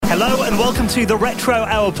Hello and welcome to the Retro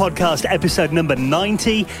Hour podcast, episode number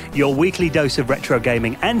 90, your weekly dose of retro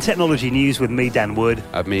gaming and technology news with me, Dan Wood.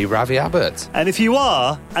 And me, Ravi Abbott. And if you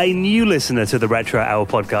are a new listener to the Retro Hour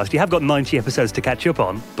podcast, you have got 90 episodes to catch up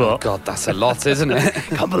on, but... Oh God, that's a lot, isn't it?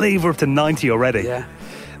 Can't believe we're up to 90 already. Yeah.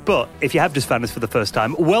 But if you have just found us for the first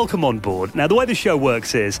time, welcome on board. Now, the way the show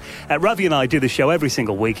works is, Ravi and I do the show every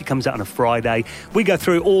single week. It comes out on a Friday. We go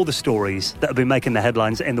through all the stories that have been making the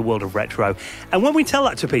headlines in the world of retro. And when we tell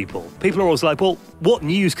that to people are always like, well, what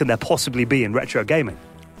news can there possibly be in retro gaming?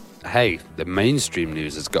 Hey, the mainstream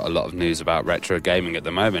news has got a lot of news about retro gaming at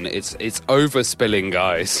the moment. It's overspilling,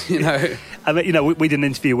 guys, you know. I mean, we did an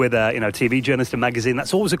interview with a TV journalist and magazine.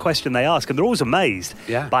 That's always a question they ask, and they're always amazed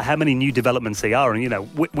by how many new developments they are. And,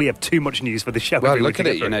 we have too much news for the show. Well, look at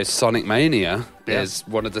it, Sonic Mania is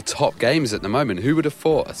one of the top games at the moment. Who would have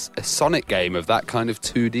thought a Sonic game of that kind of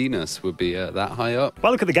 2D-ness would be that high up?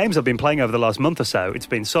 Well, look at the games I've been playing over the last month or so. It's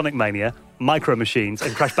been Sonic Mania, Micro Machines,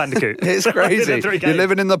 and Crash Bandicoot. It's crazy. You're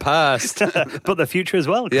living in the past. But the future as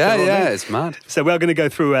well. Yeah, it's mad. So we're going to go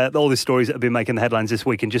through all the stories that have been making the headlines this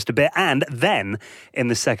week in just a bit. And then in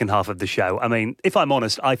the second half of the show, I mean, if I'm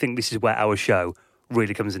honest, I think this is where our show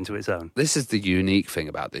really comes into its own. This is the unique thing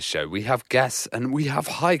about this show. We have guests, and we have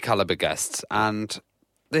high caliber guests, and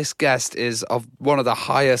this guest is of one of the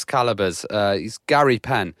highest calibers. He's Gary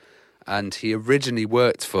Penn, and he originally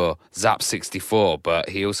worked for ZZap 64, but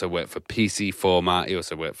he also worked for PC Format. He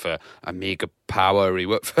also worked for Amiga Power. He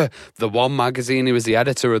worked for The One magazine. He was the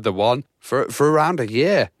editor of The One for around a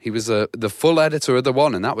year. He was the full editor of The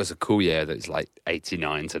One, and that was a cool year. That was like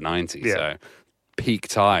 89 to 90, so peak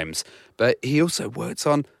times. But he also worked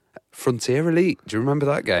on Frontier Elite. Do you remember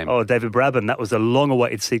that game? Oh, David Braben. That was the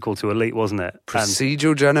long-awaited sequel to Elite, wasn't it?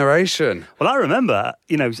 Procedural generation. Well, I remember,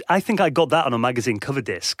 I think I got that on a magazine cover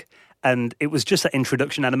disc, and it was just that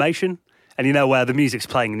introduction animation. And where the music's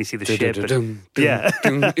playing and you see the ship.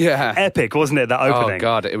 Yeah. Epic, wasn't it, that opening? Oh,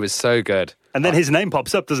 God, it was so good. And then his name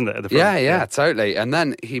pops up, doesn't it, at the front? Yeah, totally. And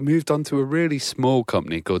then he moved on to a really small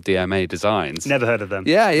company called DMA Designs. Never heard of them.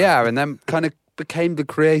 Yeah, and then kind of became the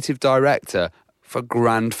creative director for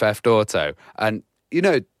Grand Theft Auto. And,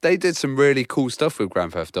 they did some really cool stuff with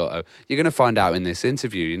Grand Theft Auto. You're going to find out in this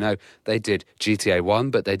interview, they did GTA 1,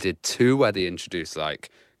 but they did 2 where they introduced,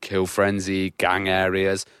 kill frenzy, gang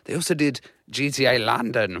areas. They also did GTA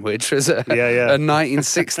London, which was a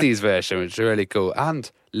 1960s version, which is really cool. And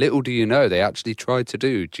little do you know, they actually tried to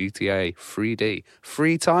do GTA 3D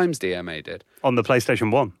 3 times. DMA did on the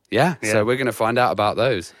PlayStation 1. Yeah. So we're going to find out about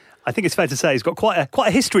those. I think it's fair to say he's got quite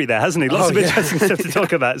a history there, hasn't he? Lots of interesting stuff to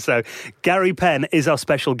talk about. So Gary Penn is our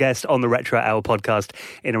special guest on the Retro Hour podcast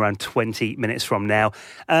in around 20 minutes from now.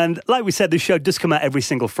 And like we said, the show does come out every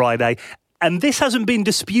single Friday. And this hasn't been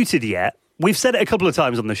disputed yet. We've said it a couple of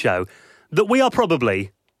times on the show that we are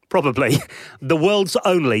probably the world's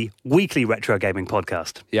only weekly retro gaming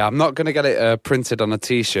podcast. Yeah, I'm not going to get it printed on a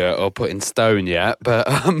T-shirt or put in stone yet. But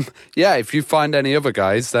if you find any other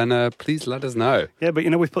guys, then please let us know. Yeah, but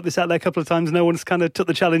we've put this out there a couple of times. No one's kind of took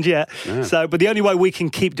the challenge yet. Yeah. But the only way we can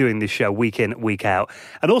keep doing this show week in, week out,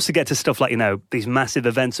 and also get to stuff like, these massive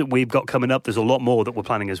events that we've got coming up. There's a lot more that we're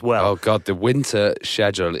planning as well. Oh, God, the winter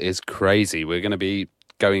schedule is crazy. We're going to be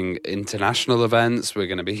going international events. We're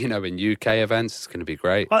going to be, in UK events. It's going to be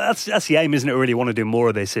great. Well, that's the aim, isn't it? We really want to do more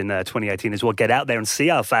of this in 2018 as well. Get out there and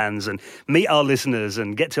see our fans and meet our listeners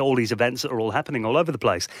and get to all these events that are all happening all over the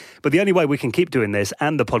place. But the only way we can keep doing this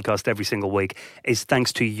and the podcast every single week is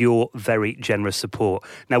thanks to your very generous support.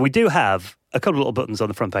 Now, we do have a couple of little buttons on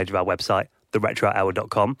the front page of our website,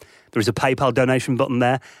 theretrohour.com. There is a PayPal donation button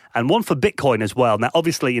there and one for Bitcoin as well. Now,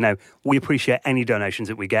 obviously, we appreciate any donations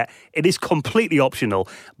that we get. It is completely optional,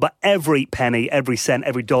 but every penny, every cent,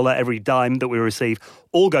 every dollar, every dime that we receive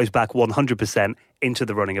all goes back 100% into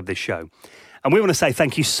the running of this show. And we want to say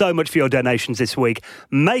thank you so much for your donations this week,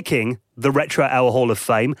 making the Retro Hour Hall of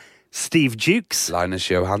Fame Steve Dukes, Linus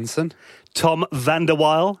Johansson, Tom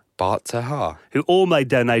Vanderweil, Bart Tahar, who all made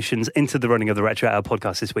donations into the running of the Retro Hour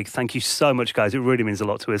podcast this week. Thank you so much, guys. It really means a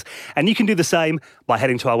lot to us. And you can do the same by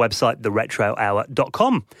heading to our website,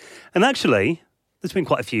 theretrohour.com. And actually, there's been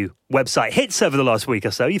quite a few website hits over the last week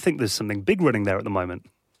or so. You think there's something big running there at the moment?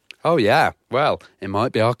 Oh, yeah. Well, it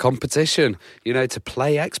might be our competition, to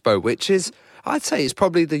Play Expo, which is, I'd say, it's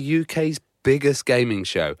probably the UK's biggest gaming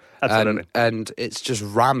show. Absolutely. And it's just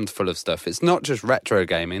rammed full of stuff. It's not just retro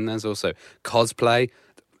gaming. There's also cosplay,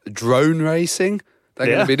 drone racing. They're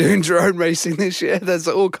going to be doing drone racing this year. There's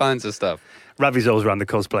all kinds of stuff. Ravi's always around the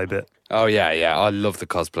cosplay bit. Oh, yeah. I love the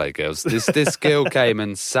cosplay girls. This girl came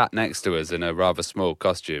and sat next to us in a rather small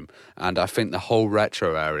costume, and I think the whole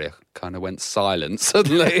retro area kind of went silent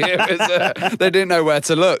suddenly. They didn't know where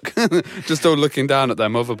to look. Just all looking down at their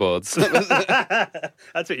motherboards.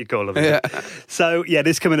 That's what you call them. Yeah. So,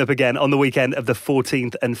 this coming up again on the weekend of the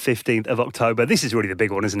 14th and 15th of October. This is really the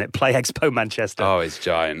big one, isn't it? Play Expo Manchester. Oh, it's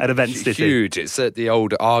giant. At Event City. Huge. It's at the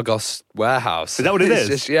old Argos warehouse. Is that what it is?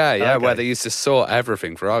 Just, yeah, okay. Where they used to sort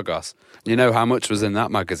everything for Argos. You know how much was in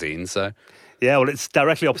that magazine, so... Yeah, well, it's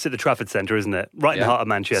directly opposite the Trafford Centre, isn't it? Right in the heart of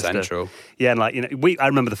Manchester. Central. Yeah, and I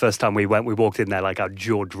remember the first time we walked in there, our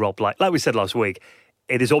jaw dropped. Like we said last week,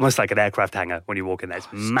 it is almost like an aircraft hangar when you walk in there. It's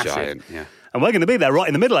massive. Giant, yeah. And we're going to be there right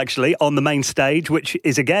in the middle, actually, on the main stage, which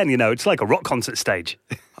is, again, it's like a rock concert stage.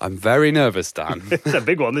 I'm very nervous, Dan. It's a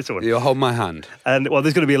big one, this one. You'll hold my hand. And,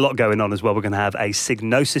 there's going to be a lot going on as well. We're going to have a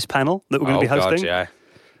Signosis panel that we're going to be hosting. God, yeah.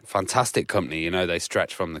 Fantastic company. They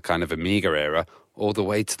stretch from the kind of Amiga era all the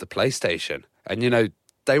way to the PlayStation. And,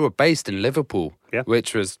 they were based in Liverpool,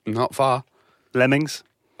 which was not far. Lemmings.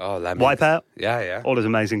 Oh, Lemmings. Wipeout. Yeah. All those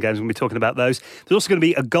amazing games. We're going to be talking about those. There's also going to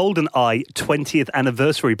be a GoldenEye 20th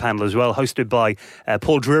anniversary panel as well, hosted by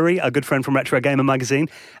Paul Drury, a good friend from Retro Gamer magazine.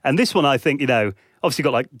 And this one, I think, obviously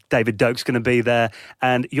got David Doak's going to be there,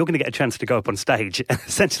 and you're going to get a chance to go up on stage and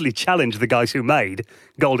essentially challenge the guys who made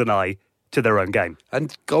GoldenEye to their own game.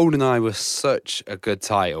 And GoldenEye was such a good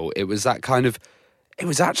title. It was that kind of... It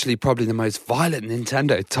was actually probably the most violent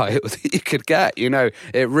Nintendo title that you could get.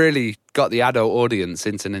 It really got the adult audience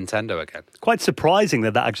into Nintendo again. Quite surprising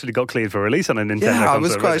that actually got cleared for release on a Nintendo console. Yeah, I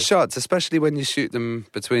was quite shocked, especially when you shoot them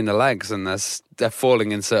between the legs and they're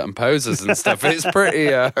falling in certain poses and stuff. It's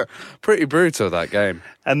pretty brutal, that game.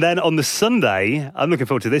 And then on the Sunday, I'm looking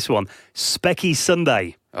forward to this one, Specky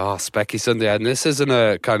Sunday. Oh, Specky Sunday. And this isn't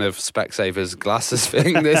a kind of Specsavers glasses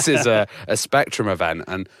thing. This is a Spectrum event.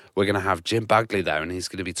 And we're going to have Jim Bagley there, and he's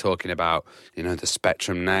going to be talking about, the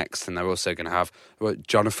Spectrum Next. And they're also going to have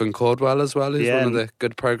Jonathan Caldwell as well, who's one of the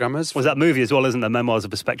good programmers. Was that movie as well, isn't there? Memoirs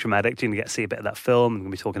of a Spectrum Addict. You're going to get to see a bit of that film. We're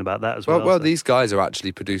going to be talking about that as well. Well, these guys are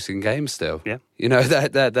actually producing games still. Yeah.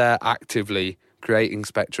 They're actively creating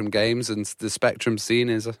Spectrum games, and the Spectrum scene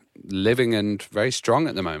is living and very strong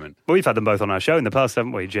at the moment. Well, we've had them both on our show in the past,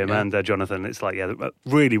 haven't we, Jim and Jonathan? It's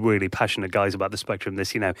really, really passionate guys about the Spectrum.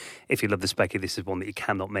 This, if you love the Specky, this is one that you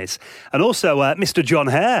cannot miss. And also, Mr. John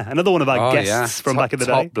Hare, another one of our guests from back in the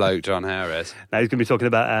day. Top bloke John Hare is. Now he's going to be talking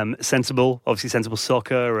about Sensible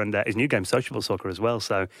Soccer, and his new game, Sociable Soccer, as well.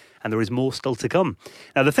 So, and there is more still to come.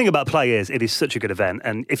 Now, the thing about Play is, it is such a good event,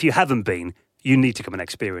 and if you haven't been, you need to come and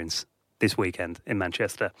experience this weekend in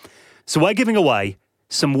Manchester. So we're giving away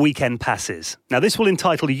some weekend passes. Now, this will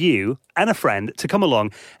entitle you and a friend to come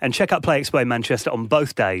along and check out Play Expo in Manchester on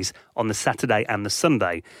both days, on the Saturday and the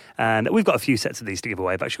Sunday. And we've got a few sets of these to give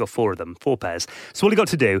away. I've actually got 4 of them, 4 pairs. So all you've got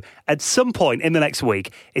to do at some point in the next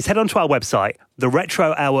week is head onto our website,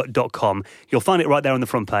 theretrohour.com. You'll find it right there on the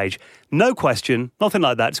front page. No question, nothing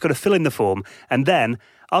like that. Just got to fill in the form. And then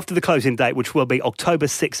after the closing date, which will be October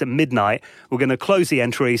 6th at midnight, we're going to close the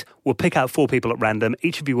entries. We'll pick out 4 people at random.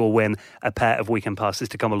 Each of you will win a pair of weekend passes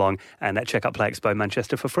to come along and check out Play Expo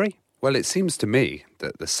Manchester for free. Well, it seems to me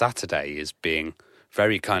that the Saturday is being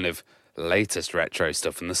very kind of latest retro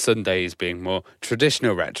stuff, and the Sunday is being more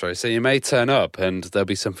traditional retro. So you may turn up and there'll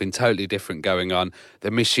be something totally different going on.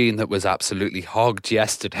 The machine that was absolutely hogged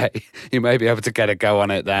yesterday, you may be able to get a go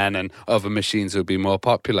on it then, and other machines will be more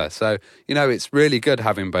popular. So, it's really good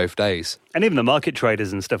having both days. And even the market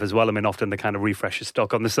traders and stuff as well. I mean, often they kind of refresh the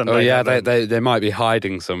stock on the Sunday. Oh, yeah, they might be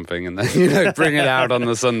hiding something and then, bring it out on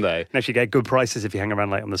the Sunday. And actually get good prices if you hang around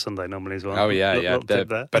late on the Sunday normally as well. Oh, yeah,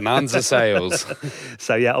 the bonanza sales.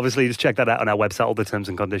 So, obviously just check that out on our website. All the terms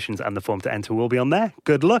and conditions and the form to enter will be on there.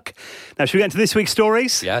 Good luck. Now, should we get into this week's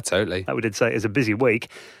stories? Yeah, totally. Like we did say, it is a busy week.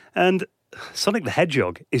 And Sonic the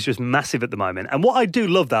Hedgehog is just massive at the moment. And what I do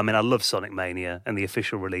love, that, I love Sonic Mania and the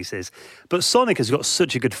official releases, but Sonic has got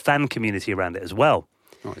such a good fan community around it as well.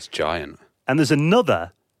 Oh, it's giant. And there's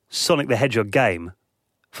another Sonic the Hedgehog game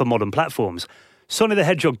for modern platforms. Sonic the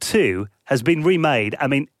Hedgehog 2 has been remade.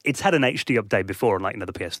 It's had an HD update before on the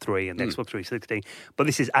PS3 and the Xbox 360, but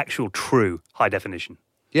this is actual true high definition.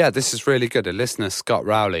 Yeah, this is really good. A listener, Scott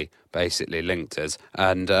Rowley, basically linked us,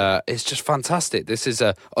 and it's just fantastic. This is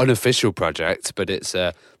an unofficial project, but it's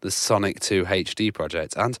the Sonic 2 HD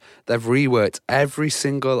project, and they've reworked every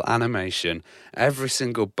single animation, every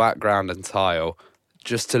single background and tile,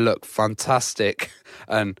 just to look fantastic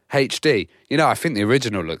and HD. I think the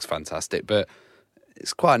original looks fantastic, but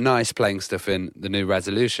it's quite nice playing stuff in the new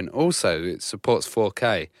resolution. Also, it supports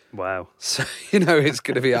 4K. Wow. So, it's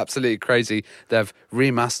going to be absolutely crazy. They've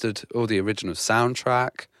remastered all the original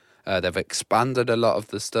soundtrack. They've expanded a lot of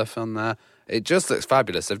the stuff on there. It just looks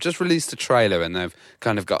fabulous. They've just released a trailer and they've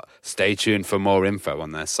kind of got stay tuned for more info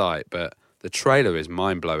on their site, but the trailer is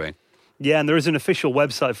mind-blowing. Yeah, and there is an official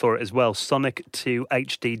website for it as well,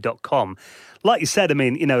 sonic2hd.com. Like you said, I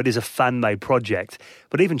mean, you know, it is a fan-made project,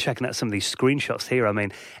 but even checking out some of these screenshots here, I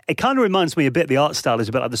mean, it kind of reminds me a bit, the art style is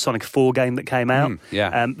a bit like the Sonic 4 game that came out.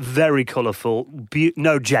 Very colourful,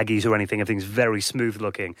 no jaggies or anything, everything's very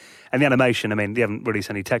smooth-looking. And the animation, I mean, they haven't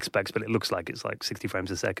released any tech specs, but it looks like it's like 60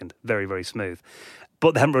 frames a second. Very, very smooth.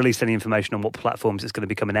 But they haven't released any information on what platforms it's going to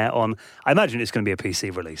be coming out on. I imagine it's going to be a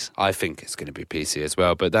PC release. I think it's going to be PC as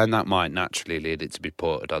well, but then that might naturally lead it to be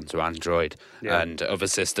ported onto Android and other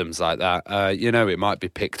systems like that. You know, it might be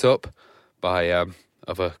picked up by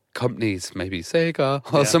other companies, maybe Sega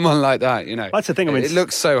or someone like that, you know. That's the thing. I mean, it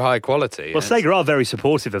looks so high quality. Well, Sega are very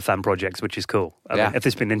supportive of fan projects, which is cool. I mean, if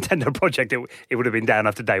this had been a Nintendo project, it would have been down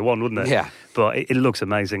after day one, wouldn't it? Yeah. But it looks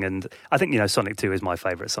amazing, and I think, you know, Sonic 2 is my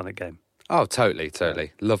favourite Sonic game. Oh, totally.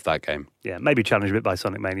 Love that game. Yeah, maybe challenged a bit by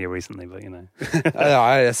Sonic Mania recently, but, you know.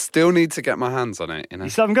 I still need to get my hands on it, you know. You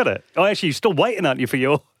still haven't got it? Oh, actually, you're still waiting, aren't you, for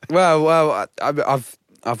your... Well,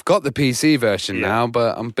 I've got the PC version now,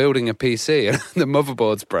 but I'm building a PC and the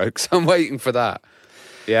motherboard's broke, so I'm waiting for that.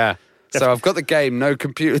 Yeah. So I've got the game, no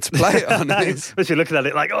computer to play it on. But you're looking at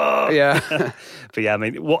it like, oh! Yeah. But yeah, I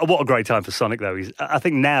mean, what a great time for Sonic, though. I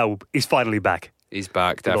think now he's finally back. He's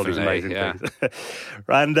back, definitely. Yeah.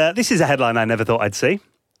 And this is a headline I never thought I'd see.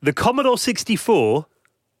 The Commodore 64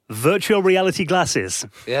 virtual reality glasses.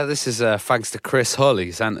 Yeah, this is thanks to Chris Hull.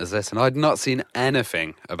 He sent us this, and I'd not seen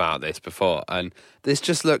anything about this before. And this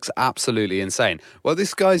just looks absolutely insane. What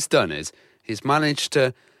this guy's done is he's managed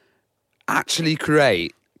to actually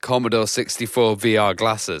create Commodore 64 VR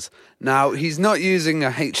glasses. Now, he's not using a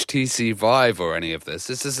HTC Vive or any of this.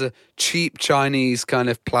 This is a cheap Chinese kind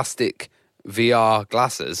of plastic VR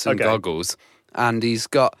glasses and goggles, and he's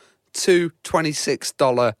got two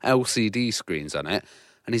 $26 LCD screens on it,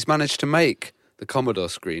 and he's managed to make the Commodore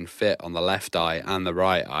screen fit on the left eye and the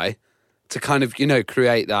right eye to kind of, you know,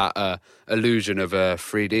 create that illusion of a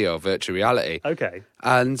 3D or virtual reality. Okay.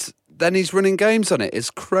 And then he's running games on it. It's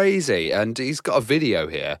crazy. And he's got a video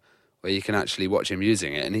here where you can actually watch him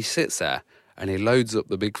using it, and he sits there and he loads up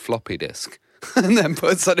the big floppy disk and then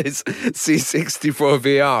puts on his C64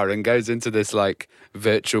 VR and goes into this like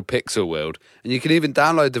virtual pixel world. And you can even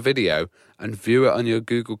download the video and view it on your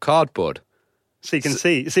Google Cardboard. So you can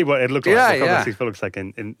see what it looks like, what it looks like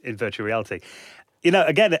in virtual reality. You know,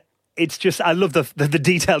 again, it's just, I love the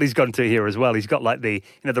detail he's gone to here as well. He's got like the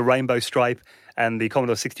rainbow stripe and the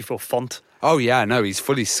Commodore 64 font. Oh yeah, no, he's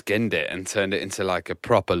fully skinned it and turned it into like a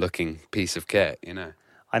proper looking piece of kit, you know.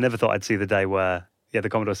 I never thought I'd see the day where the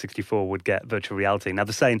Commodore 64 would get virtual reality. Now,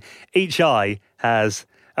 they're saying each eye has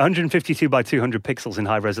 152 by 200 pixels in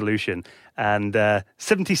high resolution and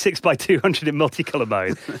 76 by 200 in multicolour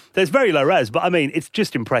mode. So it's very low res, but I mean, it's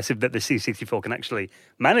just impressive that the C64 can actually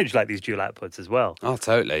manage like these dual outputs as well. Oh,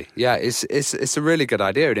 totally. Yeah, it's a really good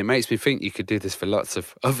idea, and it makes me think you could do this for lots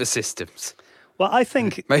of other systems. Well, I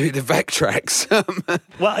think... Maybe the Vectrex.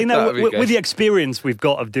 Well, you know, with the experience we've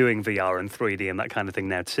got of doing VR and 3D and that kind of thing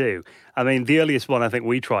now too, I mean, the earliest one I think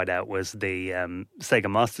we tried out was the Sega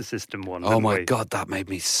Master System one. Oh my God, that made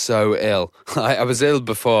me so ill. I was ill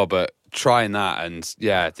before, but trying that and,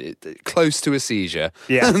 close to a seizure.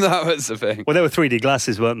 Yeah. That was the thing. Well, they were 3D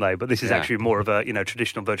glasses, weren't they? But this is actually more of a,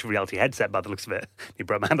 traditional virtual reality headset by the looks of it. You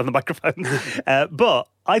broke my hand on the microphone. But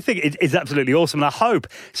I think it's absolutely awesome. And I hope...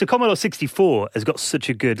 So Commodore 64 has got such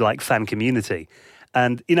a good, fan community.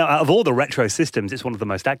 And, out of all the retro systems, it's one of the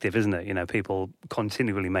most active, isn't it? You know, people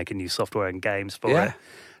continually making new software and games for it.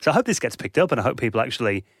 So I hope this gets picked up, and I hope people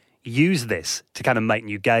actually use this to kind of make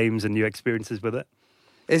new games and new experiences with it.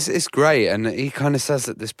 It's great, and he kind of says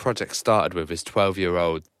that this project started with his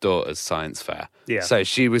 12-year-old daughter's science fair. Yeah. So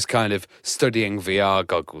she was kind of studying VR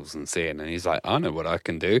goggles and seeing, and he's like, I know what I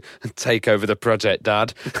can do. Take over the project,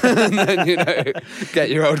 Dad. And then, get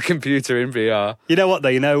your old computer in VR. You know what,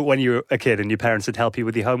 though? When you were a kid and your parents would help you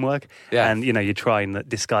with your homework, and, you try and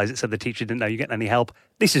disguise it so the teacher didn't know you getting any help.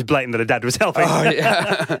 This is blatant that a dad was helping. Oh,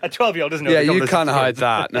 yeah. A 12-year-old doesn't know. Yeah, you can't hide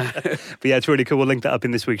that. No. But yeah, it's really cool. We'll link that up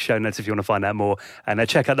in this week's show notes if you want to find out more. And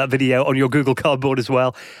check out that video on your Google Cardboard as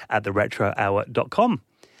well at theretrohour.com.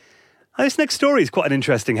 This next story is quite an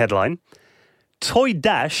interesting headline. Toy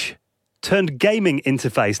Dash turned gaming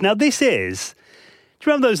interface. Now this is... Do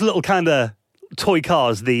you remember those little kind of toy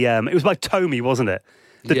cars? It was by Tomy, wasn't it?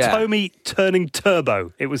 The Tomy Turning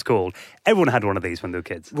Turbo, it was called. Everyone had one of these when they were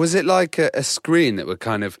kids. Was it like a screen that would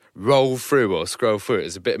kind of roll through or scroll through? It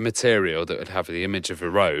was a bit of material that would have the image of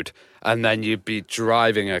a road, and then you'd be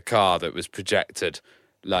driving a car that was projected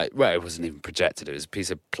well, it wasn't even projected. It was a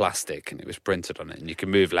piece of plastic and it was printed on it, and you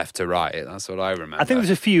can move left to right. That's what I remember. I think there's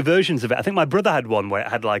a few versions of it. I think my brother had one where it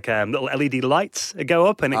had like little LED lights that go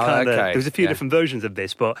up, and it there was a few different versions of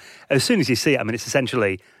this. But as soon as you see it, I mean, it's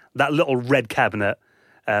essentially that little red cabinet,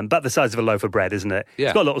 about the size of a loaf of bread, isn't it? Yeah.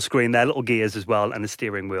 It's got a little screen there, little gears as well, and a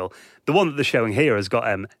steering wheel. The one that they're showing here has got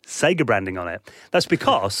Sega branding on it. That's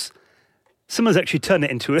because someone's actually turned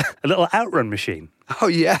it into a little outrun machine. Oh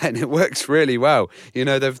yeah, and it works really well. You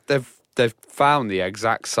know, they've found the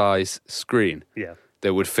exact size screen. Yeah.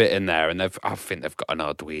 That would fit in there, and I think they've got an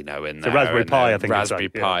Arduino in there. The Raspberry Pi, I think. Raspberry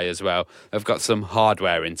Pi as well. They've got some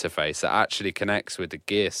hardware interface that actually connects with the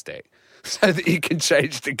gear stick, so that you can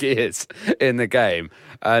change the gears in the game,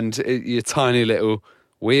 and your tiny little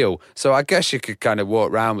wheel. So I guess you could kind of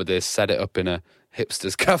walk around with this, set it up in a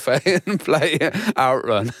hipster's cafe and play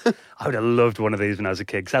Outrun. I would have loved one of these when I was a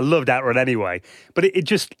kid, because I loved Outrun anyway. But it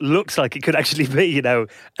just looks like it could actually be, you know,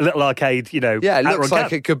 a little arcade, you know. Yeah, it looks Outrun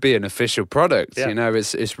like it could be an official product. Yeah. You know,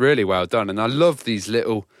 it's really well done. And I love these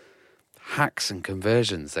little hacks and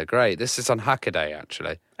conversions. They're great. This is on Hackaday,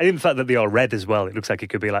 actually. And even the fact that they are red as well, it looks like it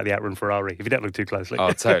could be like the Outrun Ferrari, if you don't look too closely.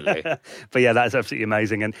 Oh, totally. But yeah, that's absolutely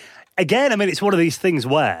amazing. And again, I mean, it's one of these things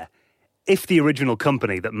where if the original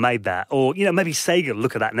company that made that, or, you know, maybe Sega,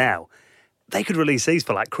 look at that now, they could release these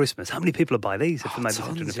for like Christmas. How many people would buy these if they made this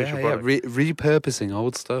into an official product? Repurposing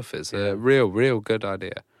old stuff is a real good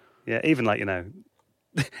idea. Yeah, even like, you know,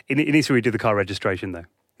 it needs to redo the car registration though.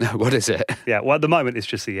 What is it? Yeah, well, at the moment it's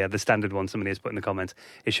just the standard one somebody has put in the comments.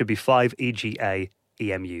 It should be 5EGA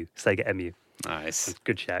EMU, Sega MU. Nice.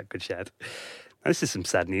 Good shout. Now, this is some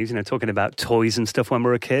sad news, you know, talking about toys and stuff when we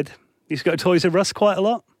were a kid. You used to go to Toys R Us quite a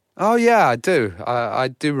lot. Oh, yeah, I do. I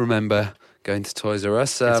do remember going to Toys R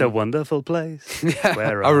Us. It's a wonderful place. Yeah,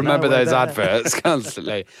 where I remember nowhere those there. adverts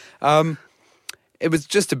constantly. It was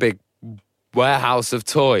just a big warehouse of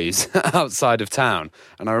toys outside of town.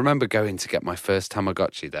 And I remember going to get my first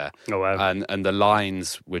Tamagotchi there. Oh, wow. And the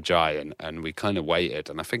lines were giant, and we kind of waited.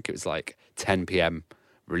 And I think it was like 10 p.m.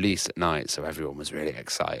 release at night, so everyone was really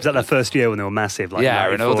excited. Was that their first year when they were massive? Like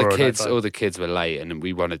yeah, and all 94 the kids were late, and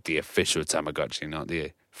we wanted the official Tamagotchi, not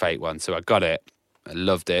the fake one. So I got it. I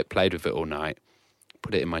loved it. Played with it all night.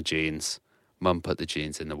 Put it in my jeans. Mum put the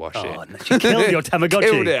jeans in the washing. Oh, no, she killed your Tamagotchi.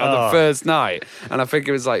 Killed it on the first night, and I think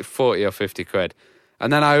it was like 40 or 50 quid.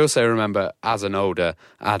 And then I also remember, as an older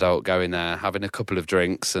adult, going there, having a couple of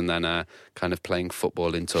drinks, and then kind of playing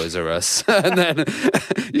football in Toys R Us. And then,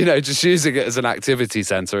 you know, just using it as an activity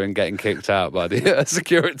centre and getting kicked out by the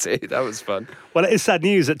security. That was fun. Well, it is sad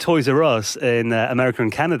news that Toys R Us in America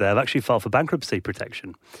and Canada have actually filed for bankruptcy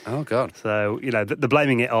protection. Oh, God. So, you know, they're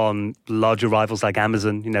blaming it on larger rivals like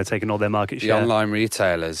Amazon, you know, taking all their market share. The online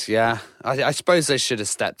retailers, yeah. I suppose they should have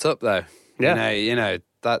stepped up, though. Yeah. You know,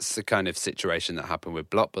 that's the kind of situation that happened with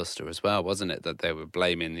Blockbuster as well, wasn't it? That they were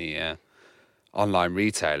blaming the online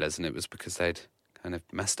retailers, and it was because they'd kind of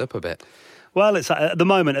messed up a bit. Well, it's at the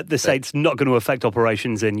moment, they say it's not going to affect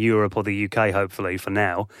operations in Europe or the UK, hopefully, for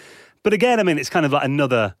now. But again, I mean, it's kind of like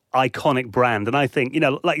another iconic brand. And I think, you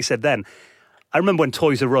know, like you said then, I remember when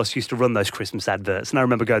Toys R Us used to run those Christmas adverts, and I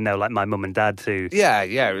remember going there, like my mum and dad to. Yeah,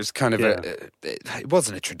 it was kind of it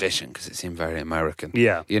wasn't a tradition because it seemed very American.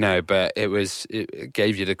 Yeah, you know, but it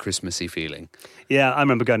gave you the Christmassy feeling. Yeah, I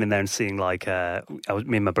remember going in there and seeing like me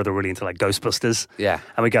and my brother were really into like Ghostbusters. Yeah,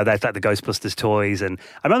 and we go there to like the Ghostbusters toys, and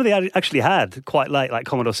I remember they actually had quite late like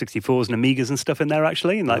Commodore 64s and Amigas and stuff in there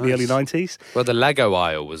actually in like the early 90s. Well, the Lego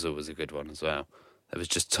aisle was always a good one as well. There was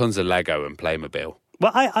just tons of Lego and Playmobil.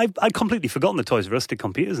 Well, I'd completely forgotten the Toys R Us did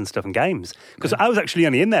computers and stuff and games. Because I was actually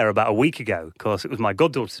only in there about a week ago, because it was my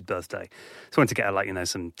goddaughter's birthday. So I went to get her, like, you know,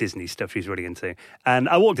 some Disney stuff she's really into. And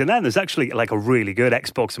I walked in there, and there's actually, like, a really good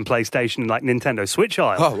Xbox and PlayStation and, like, Nintendo Switch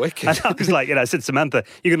aisle. Oh, wicked. And I was like, you know, I said, Samantha,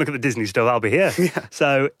 you can look at the Disney stuff, I'll be here. Yeah.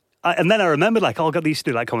 So... and then I remembered, like, God, they used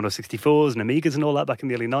to do, like, Commodore 64s and Amigas and all that back in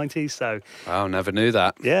the early 90s, so... Wow, never knew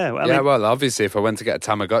that. Yeah. Well, obviously, if I went to get a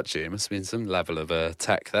Tamagotchi, it must have been some level of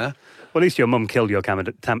tech there. Well, at least your mum killed your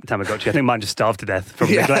Tamagotchi. I think mine just starved to death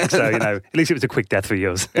from neglect, so, you know, at least it was a quick death for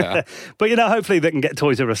yours. Yeah. But, you know, hopefully they can get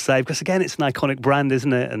Toys R Us saved, because, again, it's an iconic brand,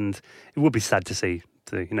 isn't it? And it would be sad to see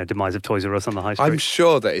the, you know, demise of Toys R Us on the high street. I'm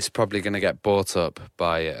sure that it's probably going to get bought up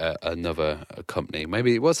by another company.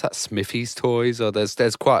 Maybe, what's that, Smithy's Toys? Or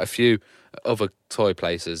there's quite a few other toy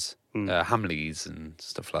places, Hamleys and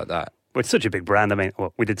stuff like that. Well, it's such a big brand. I mean,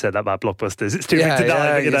 well, we did say that about Blockbusters. It's too big to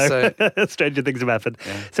die, but, you know, stranger things have happened.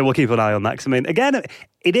 Yeah. So we'll keep an eye on that. 'Cause, I mean, again,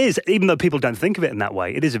 It is, even though people don't think of it in that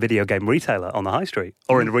way, it is a video game retailer on the high street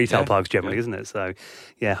or in retail parks generally, isn't it? So,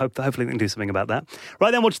 yeah, hopefully we can do something about that.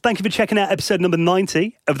 Right then, well, thank you for checking out episode number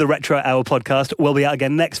 90 of the Retro Hour podcast. We'll be out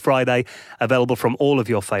again next Friday, available from all of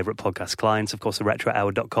your favourite podcast clients, of course, the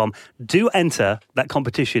retrohour.com. Do enter that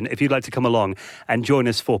competition if you'd like to come along and join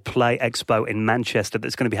us for Play Expo in Manchester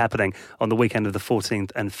that's going to be happening on the weekend of the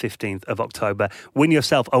 14th and 15th of October. Win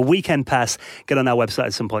yourself a weekend pass. Get on our website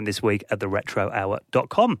at some point this week at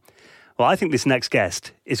theretrohour.com. Well, I think this next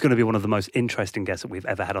guest is going to be one of the most interesting guests that we've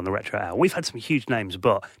ever had on the Retro Hour. We've had some huge names,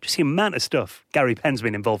 but just the amount of stuff Gary Penn's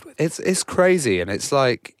been involved with. It's crazy, and it's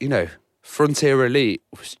like, Frontier Elite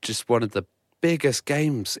was just one of the biggest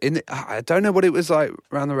games. I don't know what it was like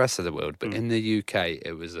around the rest of the world, but in the UK,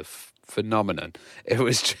 it was a phenomenon. It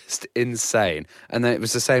was just insane. And then it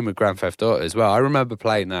was the same with Grand Theft Auto as well. I remember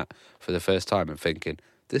playing that for the first time and thinking,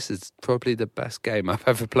 this is probably the best game I've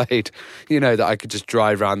ever played. That I could just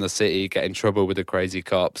drive around the city, get in trouble with the crazy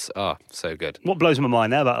cops. Oh, so good. What blows my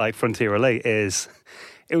mind now about Frontier Elite is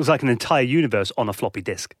it was like an entire universe on a floppy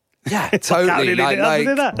disk. Yeah, totally.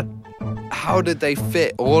 How did they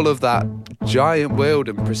fit all of that giant world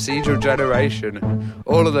and procedural generation,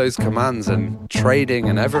 all of those commands and trading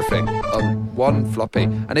and everything on one floppy?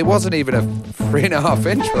 And it wasn't even a 3.5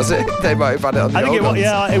 inch, was it? They might have had it on the I think old ones.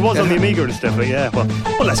 Yeah, it was on the Amiga and stuff, but yeah. Well,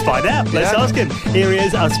 let's find out. Let's ask him. Here he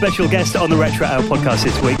is, our special guest on the Retro Hour podcast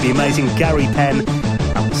this week, the amazing Gary Penn.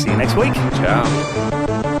 And we'll see you next week. Ciao.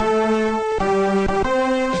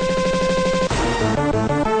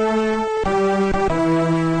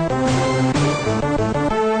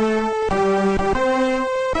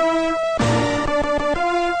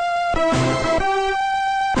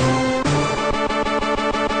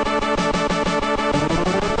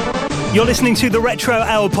 You're listening to the Retro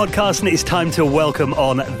Hour podcast, and it's time to welcome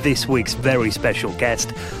on this week's very special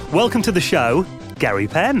guest. Welcome to the show, Gary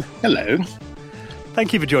Penn. Hello.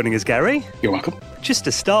 Thank you for joining us, Gary. You're welcome. Just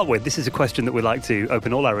to start with, this is a question that we like to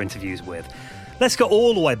open all our interviews with. Let's go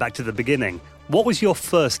all the way back to the beginning. What was your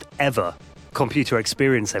first ever computer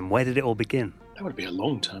experience and where did it all begin? That would be a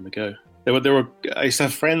long time ago. I used to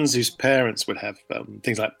have friends whose parents would have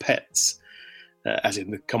things like pets, as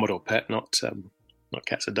in the Commodore PET, not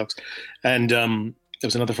cats and dogs. And there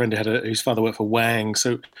was another friend whose father worked for Wang.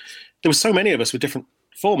 So there were so many of us with different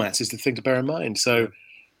formats is the thing to bear in mind. So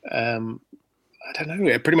I don't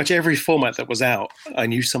know, pretty much every format that was out, I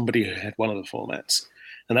knew somebody who had one of the formats.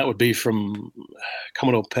 And that would be from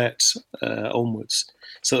Commodore PET onwards.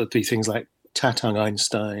 So it would be things like Tatung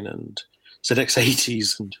Einstein and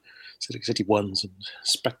ZX80s and ZX81s and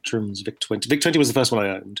Spectrums, VIC-20. VIC-20 was the first one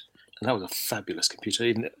I owned. And that was a fabulous computer.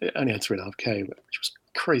 It only had 3.5K, which was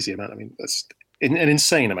a crazy amount. I mean, that's an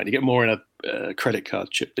insane amount. You get more in a credit card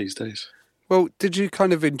chip these days. Well, did you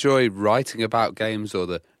kind of enjoy writing about games or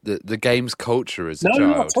the games culture as a child? No,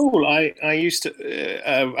 not at all. I used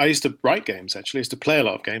to write games, actually. I used to play a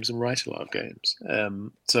lot of games and write a lot of games.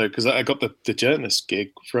 So because I got the journalist gig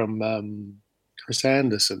from Chris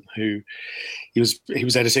Anderson, who he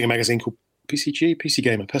was editing a magazine called PC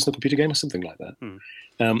Gamer, Personal Computer Gamer, something like that.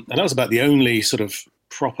 And that was about the only sort of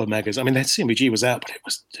proper magazine. I mean, CMVG was out, but it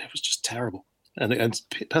was just terrible. And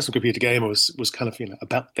Personal Computer Gamer was kind of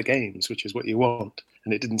about the games, which is what you want.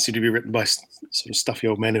 And it didn't seem to be written by sort of stuffy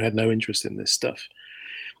old men who had no interest in this stuff.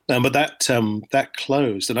 But that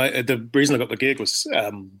closed, and the reason I got the gig was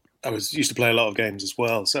I used to play a lot of games as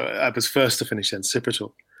well. So I was first to finish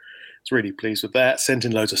Encipital. I was really pleased with that. Sent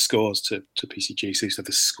in loads of scores to PCG, so I used to have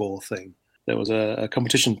this score thing. There was a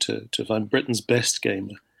competition to find Britain's best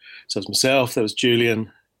gamer. So it was myself, there was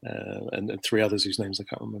Julian, and three others whose names I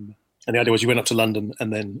can't remember. And the idea was you went up to London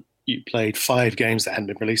and then you played 5 games that hadn't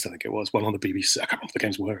been released, I think it was. One on the BBC. I can't remember what the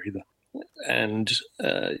games were either. And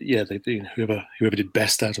whoever did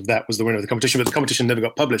best out of that was the winner of the competition. But the competition never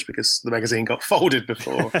got published because the magazine got folded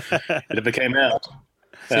before it ever came out.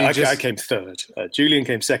 I came third. Julian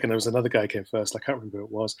came second. There was another guy who came first. I can't remember who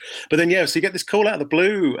it was. But then, so you get this call out of the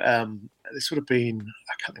blue. This would have been,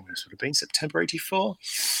 I can't think when this would have been, September 84,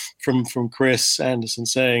 from Chris Anderson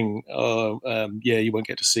saying, you won't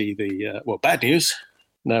get to see the, bad news,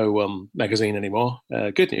 no magazine anymore.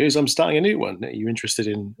 Good news, I'm starting a new one. Are you interested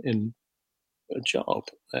in a job?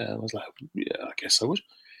 I was like, yeah, I guess I would.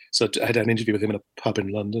 So I had an interview with him in a pub in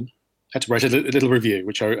London. I had to write a little review,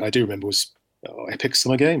 which I do remember was epic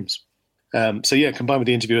summer games. Combined with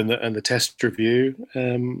the interview and the test review,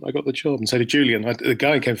 I got the job. And so did Julian. The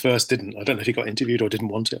guy who came first didn't. I don't know if he got interviewed or didn't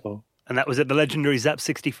want it. And that was at the legendary ZZap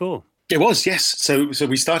 64. It was, yes. So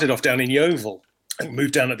we started off down in Yeovil and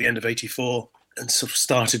moved down at the end of 84 and sort of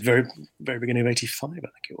started very, very beginning of 85, I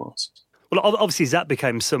think it was. Well, obviously, Zap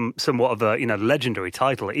became somewhat of a legendary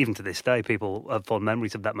title. Even to this day, people have fond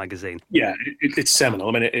memories of that magazine. Yeah, it's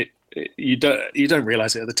seminal. I mean, you don't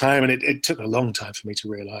realize it at the time, and it took a long time for me to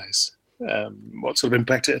realize what sort of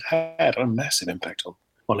impact it had. A massive impact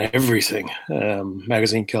on everything: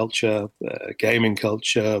 magazine culture, gaming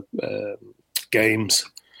culture, games,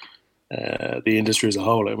 the industry as a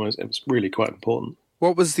whole. It was really quite important.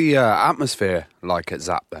 What was the atmosphere like at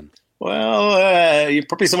Zap then? Well, you're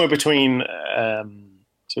probably somewhere between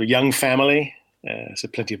sort of young family, so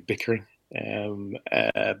plenty of bickering,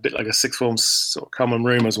 a bit like a sixth form sort of common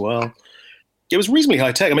room as well. It was reasonably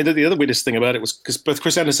high tech. I mean, the other weirdest thing about it was because both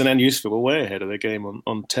Chris Anderson and Useful were way ahead of their game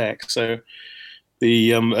on tech. So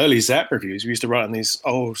the early Zap reviews we used to write on these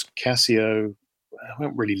old Casio,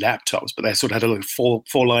 weren't really laptops, but they sort of had a little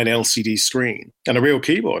four-line LCD screen and a real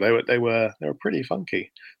keyboard. They were pretty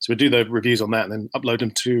funky. So we'd do the reviews on that and then upload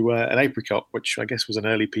them to an Apricot, which I guess was an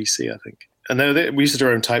early PC, I think. And then we used to do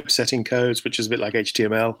our own typesetting codes, which is a bit like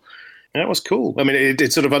HTML. And that was cool. I mean,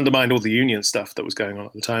 it sort of undermined all the union stuff that was going on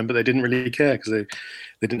at the time, but they didn't really care because they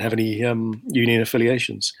didn't have any union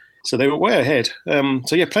affiliations. So they were way ahead.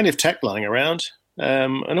 So yeah, plenty of tech lying around.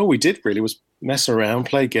 And all we did really was mess around,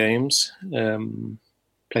 play games,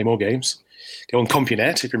 play more games. Go on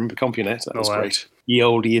CompuNet, if you remember CompuNet, that was great. Ye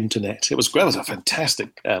olde internet. That was a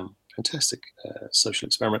fantastic social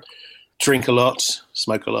experiment. Drink a lot,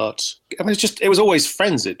 smoke a lot. I mean, it was always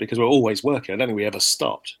frenzied because we were always working. I don't think we ever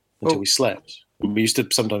stopped until we slept. We used to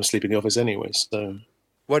sometimes sleep in the office anyway. So,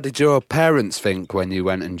 what did your parents think when you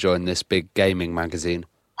went and joined this big gaming magazine?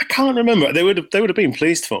 I can't remember. They would have been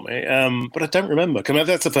pleased for me, but I don't remember.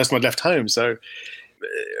 That's the first time I'd left home, so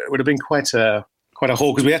it would have been quite a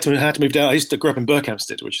haul because we had to move down. I used to grow up in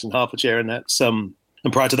Berkhamsted, which is in Hertfordshire, and that's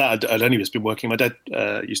and prior to that, I'd only just been working. My dad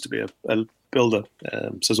used to be a builder, so I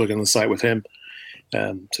was working on the site with him,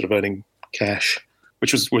 sort of earning cash,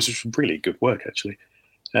 which was really good work actually.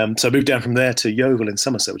 So I moved down from there to Yeovil in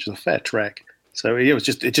Somerset, which is a fair trek. So yeah,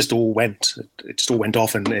 it just all went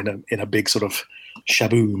off in a big sort of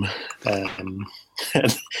shaboom,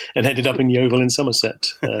 and ended up in Yeovil in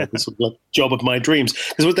Somerset, the sort of like job of my dreams.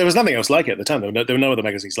 Because there was nothing else like it at the time. There were no other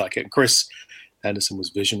magazines like it. And Chris Anderson was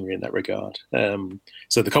visionary in that regard.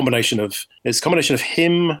 So the combination of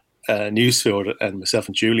him, Newsfield, and myself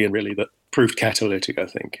and Julian really that proved catalytic, I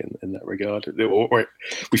think, in that regard.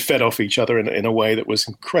 We fed off each other in a way that was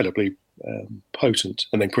incredibly potent.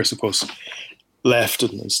 And then Chris, of course, left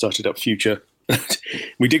and started up Future.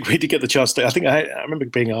 we did get the chance to. I think I remember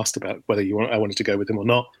being asked about whether I wanted to go with him or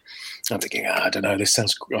not. I'm thinking, I don't know.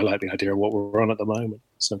 I like the idea of what we're on at the moment.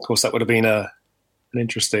 So of course that would have been an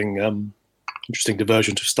interesting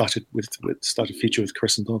diversion to started Future with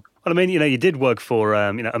Chris and Bob. Well, I mean, you did work for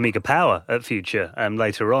Amiga Power at Future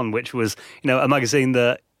later on, which was a magazine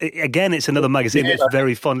that. Again, it's another magazine that's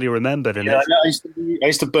very fondly remembered. And I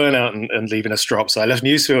used to burn out and leave in a strop. So I left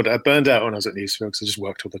Newsfield. I burned out when I was at Newsfield because I just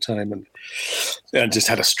worked all the time and just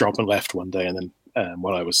had a strop and left one day. And then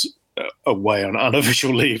while I was away on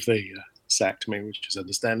unofficial leave, they sacked me, which is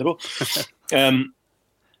understandable. And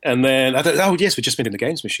then I thought, we'd just been in the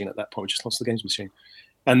games machine at that point. We just launched the games machine.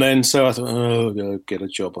 And then so I thought, I'll go get a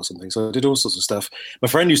job or something. So I did all sorts of stuff. My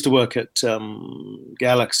friend used to work at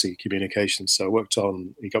Galaxy Communications. So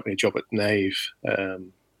he got me a job at Nave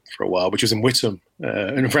for a while, which was in Whittam,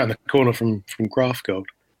 and around the corner from Graph Gold.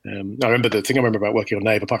 I remember the thing I remember about working on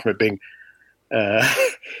Nave, apart from it being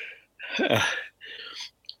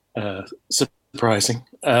surprising,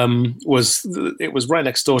 was it was right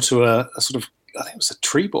next door to a sort of, I think it was a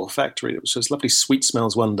tree ball factory. It was just lovely sweet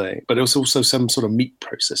smells one day, but it was also some sort of meat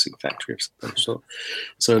processing factory of some sort.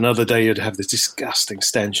 So another day you'd have this disgusting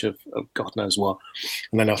stench of God knows what.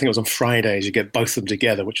 And then I think it was on Fridays you get both of them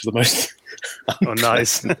together, which was the most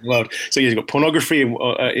nice in the world. So you've got pornography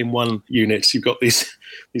in one unit, you've got these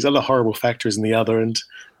other horrible factories in the other, and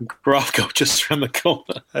Graph Gold just around the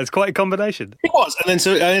corner. It's quite a combination. It was. And then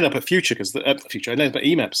so I ended up at Future, I ended up at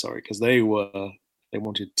EMAP, because they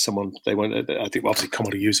wanted someone. I think obviously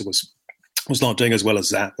Commodore User was not doing as well as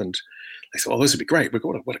Zap, and they thought, this would be great.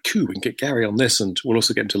 What a coup! We can get Gary on this, and we'll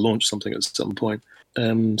also get him to launch something at some point.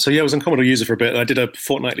 So yeah, I was on Commodore User for a bit. I did a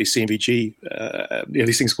fortnightly CMVG.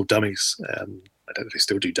 These things called dummies. I don't know if they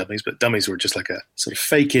still do dummies, but dummies were just like a sort of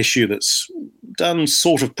fake issue that's done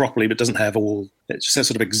sort of properly, but doesn't have all. It just has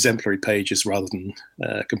sort of exemplary pages rather than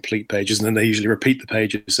complete pages, and then they usually repeat the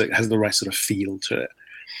pages, so it has the right sort of feel to it.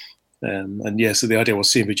 So the idea was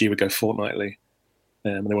CMVG would go fortnightly,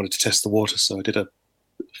 and they wanted to test the water. So I did a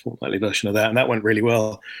fortnightly version of that, and that went really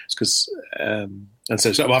well. It's because and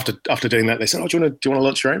so after doing that, they said, "Oh, do you want to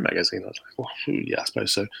launch your own magazine?" I was like, "Well, yeah, I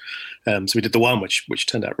suppose so." So we did the one, which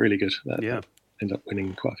turned out really good. That ended up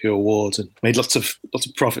winning quite a few awards and made lots of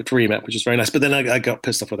profit for Remap, which is very nice. But then I got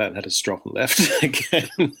pissed off with that and had to drop and left again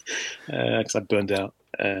because I burned out.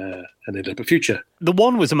 And ended up at Future. The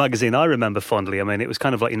One was a magazine I remember fondly. I mean, it was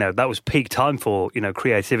kind of like, that was peak time for,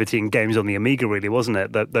 creativity and games on the Amiga, really, wasn't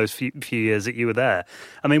it? Those few years that you were there.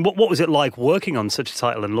 I mean, what was it like working on such a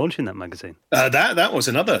title and launching that magazine? That was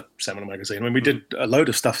another seminal magazine. I mean, we did a load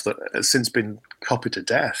of stuff that has since been copied to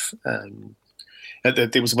death.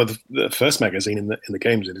 It was the first magazine in the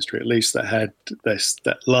games industry, at least, that had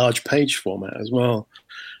that large page format as well.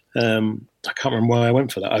 I can't remember why I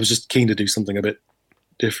went for that. I was just keen to do something a bit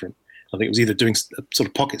different. I think it was either doing a sort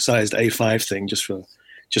of pocket-sized A5 thing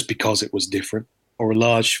just because it was different, or a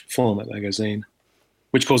large format magazine,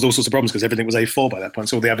 which caused all sorts of problems because everything was A4 by that point.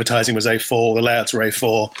 So all the advertising was A4, the layouts were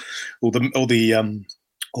A4, all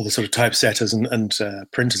the sort of typesetters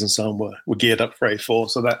and printers and so on were geared up for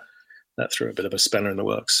A4. So that threw a bit of a spanner in the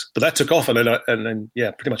works. But that took off, and then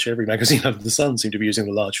pretty much every magazine under the sun seemed to be using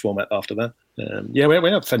the large format after that. We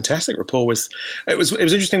had a fantastic rapport with. It was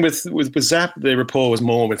interesting with ZZap. The rapport was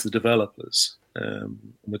more with the developers.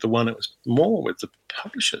 With the One, it was more with the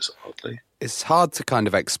publishers. Oddly, it's hard to kind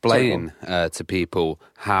of explain to people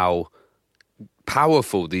how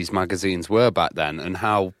powerful these magazines were back then and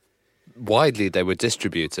how widely they were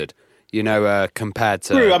distributed. Compared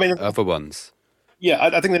to other ones. Yeah,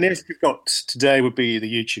 I think the nearest we've got today would be the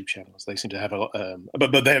YouTube channels. They seem to have a lot,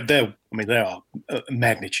 but they are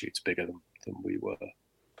magnitudes bigger than we were.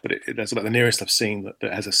 But that's about the nearest I've seen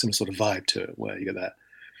that has a similar sort of vibe to it, where you get that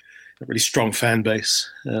really strong fan base.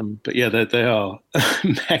 But yeah, they are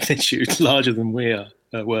magnitude larger than we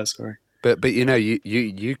were. Sorry. But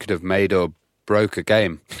you could have made or broke a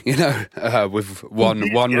game, with one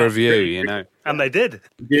review, And they did.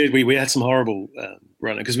 Yeah, we had some horrible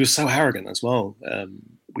run because we were so arrogant as well.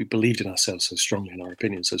 We believed in ourselves so strongly, in our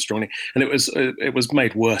opinions so strongly, and it was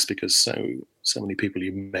made worse because so many people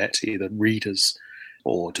you met, either readers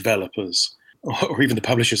or developers or even the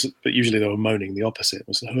publishers, but usually they were moaning the opposite. It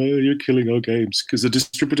was like, "Oh, you're killing our games because the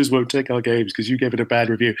distributors won't take our games because you gave it a bad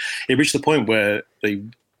review." It reached the point where the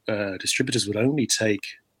distributors would only take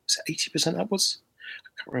 80% upwards.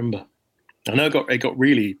 I can't remember. I know it got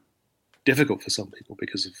really difficult for some people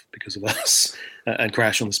because of us and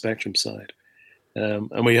Crash on the Spectrum side.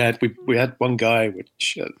 And we had one guy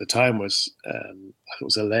which at the time was I thought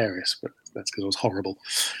was hilarious, but that's because it was horrible.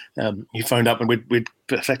 He phoned up and we'd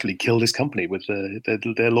effectively killed his company with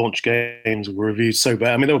their launch games were reviewed so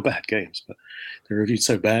bad. I mean, they were bad games, but they were reviewed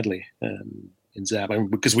so badly in ZZap. I mean,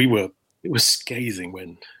 because it was scathing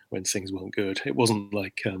when things weren't good. It wasn't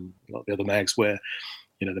like a lot of the other mags where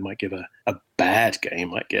they might give a bad game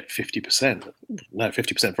might get 50%. No,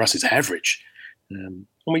 50% for us is average. And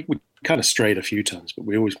we kind of strayed a few times, but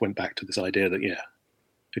we always went back to this idea that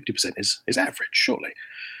 50% is average, surely.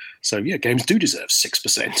 So games do deserve 6%,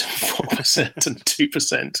 4%, and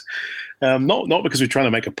 2%. Not because we're trying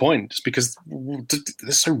to make a point, just because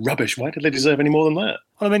they're so rubbish. Why did they deserve any more than that?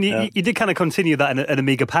 Well, I mean, you did kind of continue that in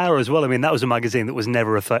Amiga Power as well. I mean, that was a magazine that was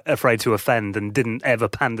never afraid to offend and didn't ever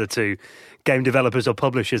pander to game developers or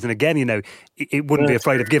publishers. And again, it wouldn't be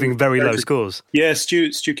afraid of giving very low scores. Yeah,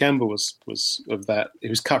 Stu Campbell was of that. He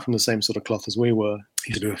was cut from the same sort of cloth as we were.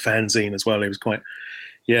 He used to do a fanzine as well. He was quite...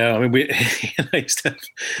 Yeah, I mean, we used to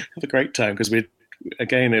have a great time because it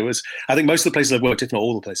was, I think most of the places I've worked, if not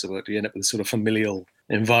all the places I've worked, you end up with a sort of familial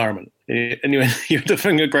environment. And you end up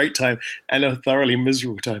having a great time and a thoroughly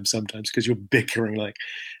miserable time sometimes because you're bickering like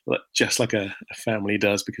just like a family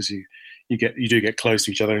does, because you do get close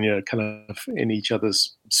to each other and you're kind of in each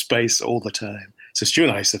other's space all the time. So Stu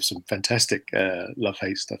and I used to have some fantastic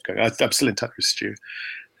love-hate stuff going on. I'm still in touch with Stu.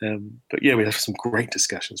 But yeah, we have some great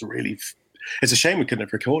discussions, really. It's a shame we couldn't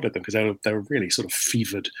have recorded them because they were really sort of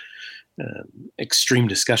fevered, extreme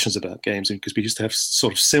discussions about games, because we used to have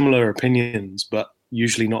sort of similar opinions, but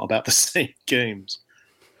usually not about the same games.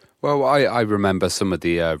 Well, I remember some of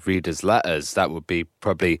the readers' letters. That would be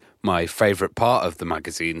probably my favourite part of the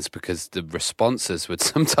magazines because the responses would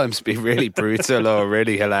sometimes be really brutal or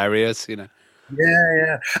really hilarious,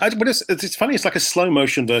 Yeah. But it's funny. It's like a slow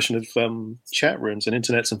motion version of chat rooms and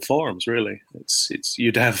internets and forums. Really, it's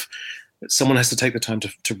you'd have someone has to take the time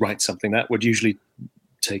to write something that would usually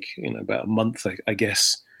take about a month, I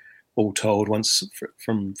guess, all told. Once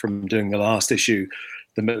from doing the last issue,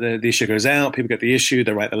 the issue goes out. People get the issue.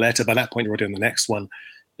 They write the letter. By that point, you're doing the next one.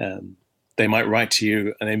 They might write to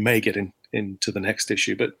you, and they may get into the next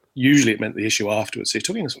issue, but usually it meant the issue afterwards. So you're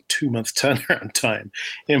talking a sort of 2-month turnaround time.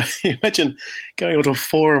 Imagine going onto a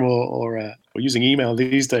forum or using email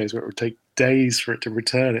these days where it would take days for it to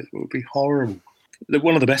return. It would be horrible.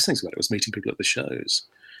 One of the best things about it was meeting people at the shows,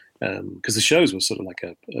 because the shows were sort of like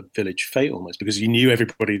a village fete almost, because you knew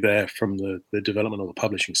everybody there from the development or the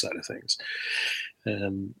publishing side of things.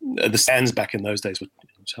 The stands back in those days were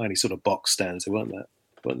tiny sort of box stands. They weren't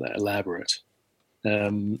that elaborate.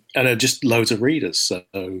 And just loads of readers, so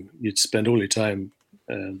you'd spend all your time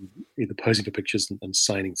either posing for pictures and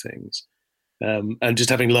signing things, and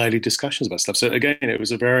just having lively discussions about stuff. So again, it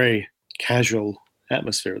was a very casual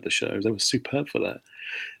atmosphere at the show. They were superb for that.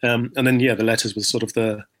 And then the letters were sort of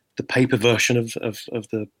the paper version of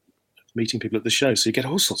the meeting people at the show. So you get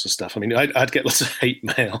all sorts of stuff. I mean, I'd get lots of hate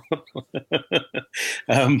mail.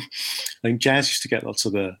 I think Jazz used to get lots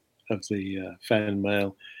of the fan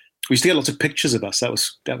mail. We used to get lots of pictures of us. That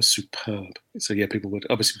was superb. So yeah, people would,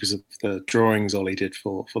 obviously because of the drawings Ollie did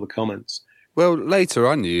for the comments. Well, later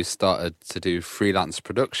on you started to do freelance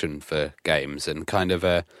production for games and kind of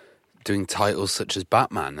doing titles such as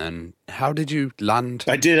Batman. And how did you land?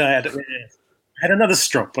 I did. I had another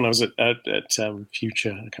strop when I was at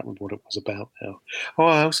Future. I can't remember what it was about now. Oh,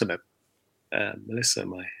 I also met Melissa,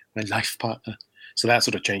 my life partner. So that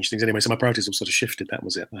sort of changed things anyway. So my priorities all sort of shifted. That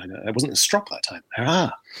was it. I wasn't a strop that time.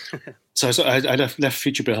 So I left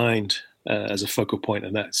Future behind as a focal point,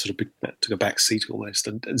 and that sort of took a back seat almost,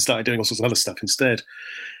 and started doing all sorts of other stuff instead.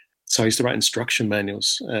 So I used to write instruction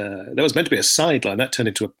manuals. That was meant to be a sideline. That turned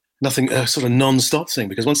into a sort of non-stop thing,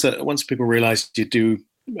 because once people realised you do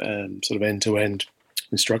sort of end-to-end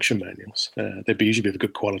instruction manuals, they'd usually be of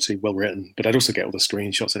good quality, well written, but I'd also get all the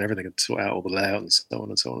screenshots and everything and sort out all the layout and so on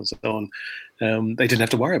and so on and so on. They didn't have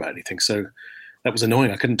to worry about anything, so that was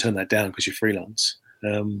annoying. I couldn't turn that down because you're freelance.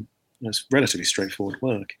 It's relatively straightforward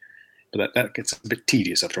work, but that gets a bit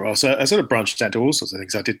tedious after a while. So I sort of branched out to all sorts of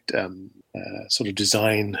things. I did sort of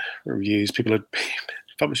design reviews.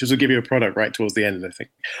 Publishers will give you a product right towards the end, and they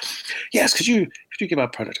think, yes, could you give our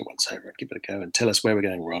product a once over and give it a go and tell us where we're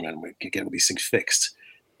going wrong, and we can get all these things fixed.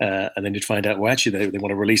 And then you'd find out, well, actually, they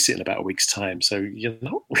want to release it in about a week's time, so you're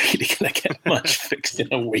not really going to get much fixed in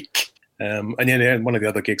a week. And one of the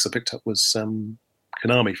other gigs I picked up was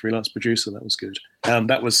Konami, freelance producer. That was good.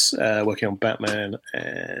 That was working on Batman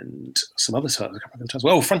and some other titles. I can't remember the titles.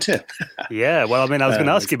 Well, Frontier. Yeah, well, I mean, I was going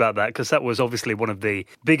to ask you about that, because that was obviously one of the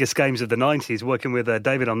biggest games of the 90s, working with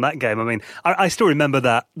David on that game. I mean, I still remember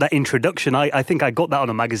that introduction. I think I got that on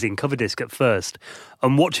a magazine cover disc at first,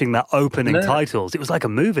 and watching that opening titles, it was like a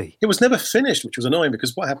movie. It was never finished, which was annoying,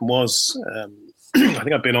 because what happened was... I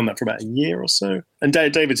think I've been on that for about a year or so. And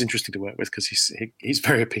David's interesting to work with because he's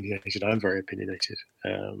very opinionated. I'm very opinionated.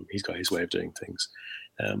 He's got his way of doing things.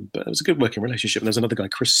 But it was a good working relationship. And there's another guy,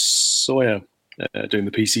 Chris Sawyer, doing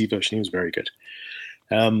the PC version. He was very good.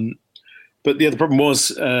 But the other problem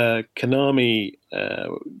was Konami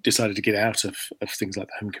decided to get out of things like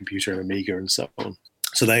the home computer and Amiga and so on.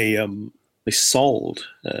 So they sold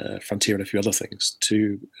Frontier and a few other things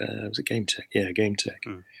to, was it Game Tech? Yeah, Game Tech.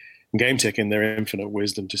 Mm. Game Tech, in their infinite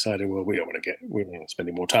wisdom, decided, well, we don't want to spend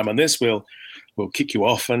any more time on this. We'll kick you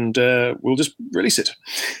off and we'll just release it.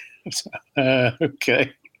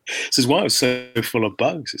 Okay. This is why it was so full of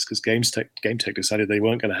bugs. It's because Game Tech decided they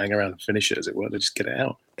weren't going to hang around and finish it, as it were. They just get it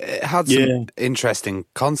out. It had some interesting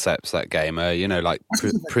concepts, that game. Like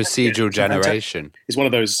procedural generation. It's one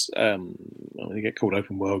of those. They get called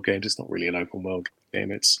open world games. It's not really an open world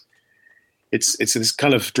game. It's this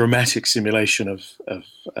kind of dramatic simulation of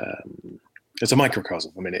it's a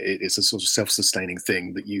microcosm. I mean, it's a sort of self-sustaining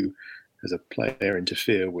thing that you, as a player,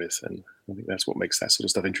 interfere with, and I think that's what makes that sort of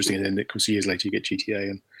stuff interesting. And then, of course, years later, you get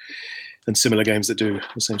GTA and similar games that do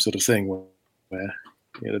the same sort of thing, where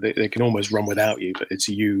they can almost run without you, but it's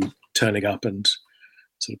you turning up and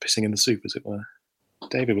sort of pissing in the soup, as it were.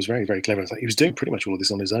 David was very, very clever. He was doing pretty much all of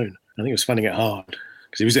this on his own. I think he was finding it hard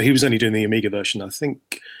because he was only doing the Amiga version. I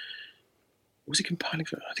think. Was he compiling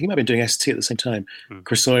for? I think he might have been doing ST at the same time.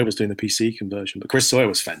 Chris Sawyer was doing the PC conversion, but Chris Sawyer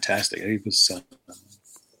was fantastic. He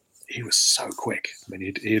was so quick. I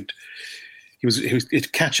mean, he'd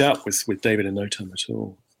catch up with David in no time at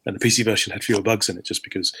all. And the PC version had fewer bugs in it just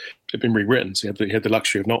because it had been rewritten. So he had the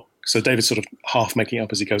luxury of not. So David's sort of half making it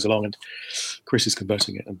up as he goes along, and Chris is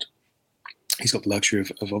converting it, and he's got the luxury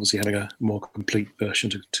of obviously having a more complete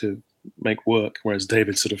version to make work, whereas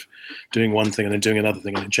David's sort of doing one thing and then doing another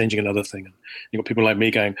thing and then changing another thing. And you've got people like me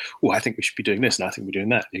going, oh, I think we should be doing this and I think we're doing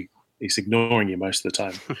that. He's ignoring you most of the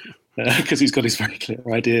time because he's got his very clear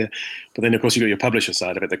idea. But then, of course, you've got your publisher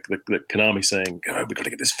side of it, the Konami saying, oh, we've got to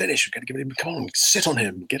get this finished. We've got to give him, come on, sit on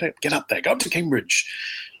him, get up there, go up to Cambridge.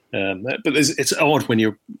 But it's odd when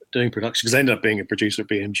you're doing production, because I ended up being a producer at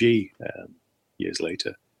BMG years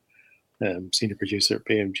later, senior producer at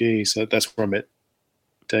BMG. So that's where I met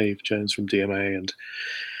Dave Jones from DMA and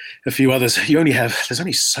a few others. There's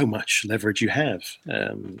only so much leverage you have.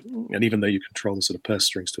 And even though you control the sort of purse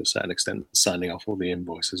strings to a certain extent, signing off all the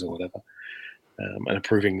invoices or whatever, and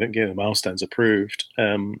approving that, the milestones approved,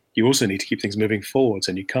 you also need to keep things moving forwards.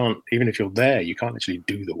 And you can't, even if you're there, you can't actually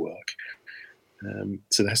do the work.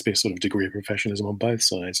 So there has to be a sort of degree of professionalism on both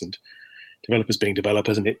sides, and developers being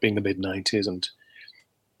developers, and it being the mid-90s, and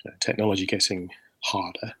technology getting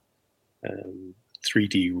harder,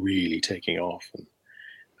 3D really taking off. And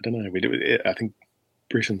I don't know, I think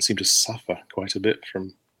Britain seemed to suffer quite a bit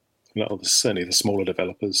from certainly the smaller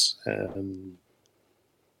developers,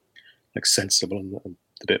 like Sensible and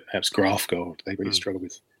a bit perhaps GraphGold. They really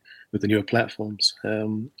struggled with the newer platforms,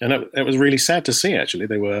 and it was really sad to see. Actually,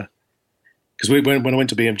 they were, because when I went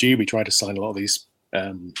to BMG, we tried to sign a lot of these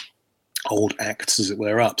old acts, as it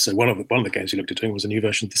were, up. So one of the games we looked at doing was a new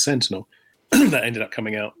version of the Sentinel that ended up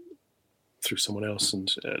coming out through someone else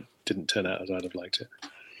and didn't turn out as I'd have liked it.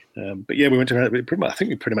 But yeah, we went around. I think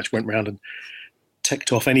we pretty much went around and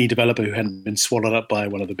ticked off any developer who hadn't been swallowed up by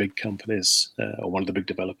one of the big companies or one of the big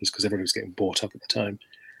developers, because everybody was getting bought up at the time.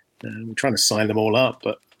 We're trying to sign them all up,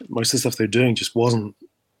 but most of the stuff they're doing just wasn't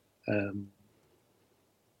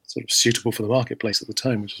sort of suitable for the marketplace at the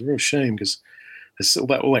time, which is a real shame, because there's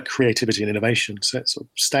all that creativity and innovation, so it's sort of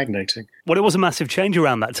stagnating. Well, it was a massive change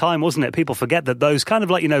around that time, wasn't it? People forget that those kind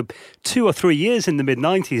of 2 or 3 years in the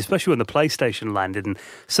mid-90s, especially when the PlayStation landed and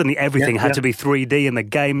suddenly everything had to be 3D and the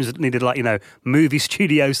games needed movie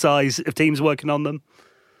studio size of teams working on them.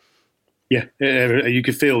 Yeah, you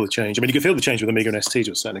could feel the change. I mean, you could feel the change with Amiga and ST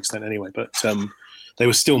to a certain extent anyway, but they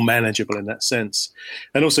were still manageable in that sense.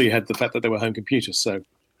 And also you had the fact that they were home computers, so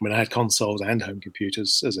I had consoles and home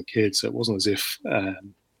computers as a kid, so it wasn't as if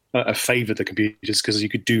I favoured the computers because you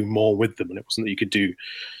could do more with them, and it wasn't that you could do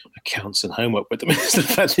accounts and homework with them. It's the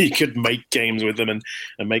fact that you could make games with them and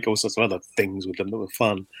make all sorts of other things with them that were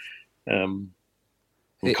fun.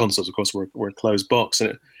 Consoles, of course, were a closed box, and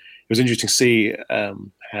it was interesting to see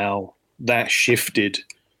how that shifted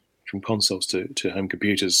from consoles to home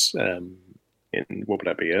computers in, what would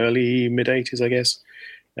that be, early, mid-80s, I guess.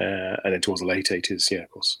 And then towards the late 80s, of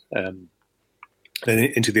course. Then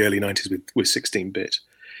into the early 90s with 16-bit.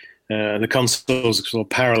 And the consoles sort of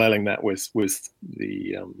paralleling that with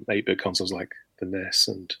the 8-bit consoles like the NES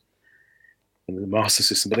and the Master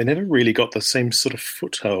System, but they never really got the same sort of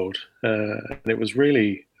foothold. And it was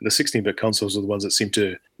really the 16-bit consoles are the ones that seemed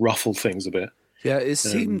to ruffle things a bit. Yeah, it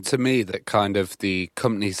seemed to me that kind of the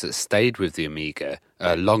companies that stayed with the Amiga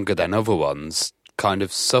longer than other ones kind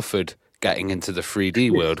of suffered getting into the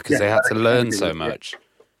 3D world because they had to learn so much.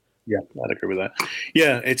 Yeah, I'd agree with that.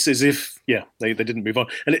 Yeah, it's as if they didn't move on,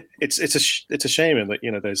 and it's a shame in that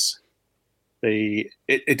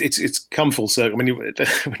it's come full circle. When you've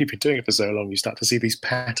been doing it for so long, you start to see these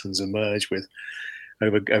patterns emerge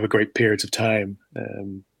over great periods of time.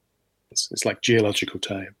 It's like geological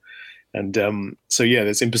time, and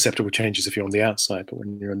there's imperceptible changes if you're on the outside, but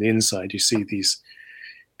when you're on the inside, you see these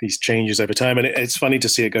changes over time, and it's funny to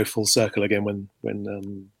see it go full circle again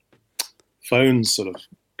when phones sort of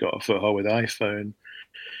got a foothold with iPhone.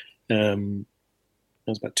 That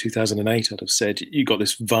was about 2008. I'd have said you got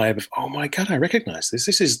this vibe of, oh my god, I recognise this.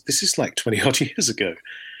 This is like 20 odd years ago.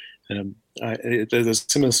 There's a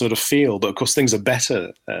similar sort of feel, but of course things are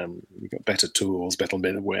better. You've got better tools, better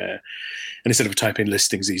middleware, and instead of typing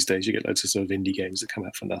listings these days, you get loads of sort of indie games that come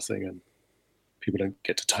out for nothing, and people don't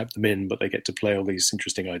get to type them in, but they get to play all these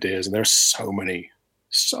interesting ideas. And there are so many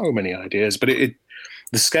ideas, but the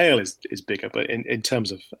scale is bigger. But in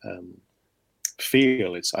terms of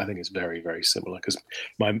feel, I think it's very, very similar. Because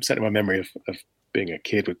certainly my memory of being a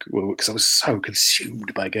kid, because I was so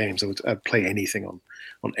consumed by games, I'd play anything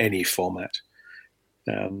on any format.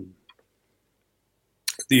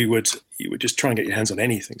 You would just try and get your hands on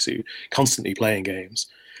anything. So you're constantly playing games.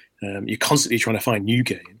 You're constantly trying to find new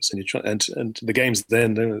games, and the games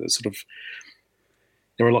then there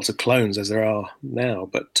are lots of clones as there are now,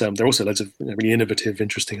 but there are also loads of really innovative,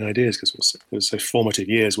 interesting ideas, because it was so formative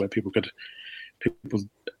years where people could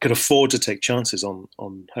afford to take chances on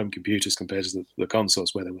home computers compared to the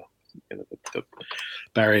consoles, where they were the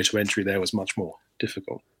barrier to entry there was much more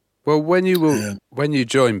difficult. Well, when you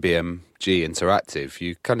joined BMG Interactive,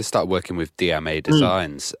 you kind of started working with DMA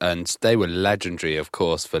Designs, and they were legendary, of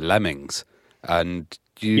course, for Lemmings. And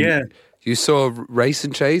you saw Race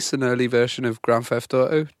and Chase, an early version of Grand Theft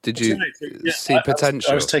Auto. Did you see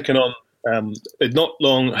potential? I was taken on not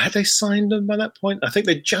long. Had they signed them by that point? I think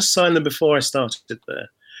they just signed them before I started there.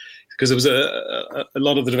 because there was a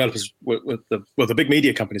lot of the developers the big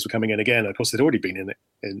media companies were coming in again. Of course, they'd already been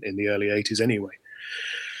in the early 80s anyway,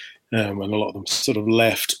 and a lot of them sort of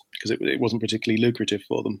left because it wasn't particularly lucrative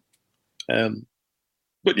for them.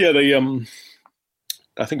 But yeah,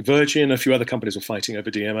 I think Virgin, a few other companies were fighting over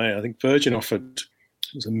DMA. I think Virgin offered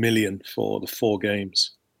 $1 million for the 4 games,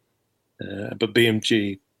 but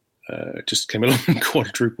BMG just came along and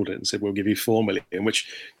quadrupled it and said, we'll give you $4 million,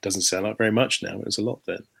 which doesn't sound like very much now. It was a lot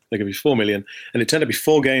then. They give you $4 million, and it turned out to be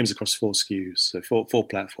 4 games across 4 SKUs, so four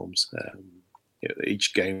platforms.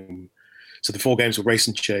 Each game, so the 4 games were Race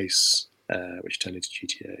and Chase, which turned into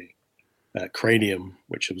GTA, Cranium,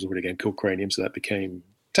 which was already a game called Cranium, so that became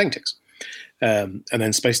Tactics, and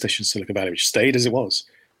then Space Station Silicon Valley, which stayed as it was,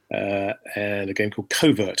 and a game called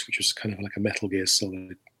Covert, which was kind of like a Metal Gear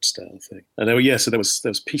Solid style thing. And there was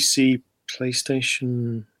PC,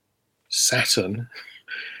 PlayStation, Saturn,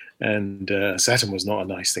 and Saturn was not a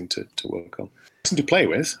nice thing to work on. To play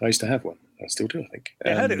with, I used to have one. I still do, I think.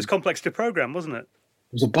 I heard it was complex to program, wasn't it?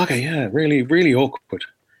 It was a bugger, yeah, really, really awkward.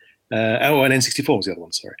 And N64 was the other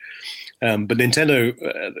one, sorry. But Nintendo,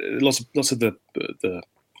 lots of the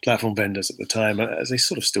platform vendors at the time, as they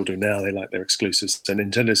sort of still do now, they like their exclusives. And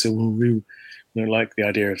Nintendo said, well, we don't like the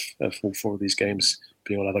idea of all 4 of these games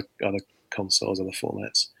being on other consoles, other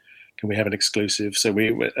formats. Can we have an exclusive? So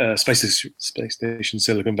Space Station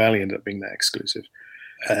Silicon Valley ended up being that exclusive.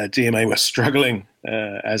 DMA were struggling,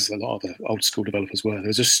 as a lot of the old school developers were. They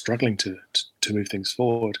were just struggling to move things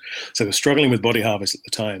forward. So they were struggling with Body Harvest at the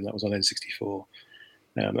time. That was on N64.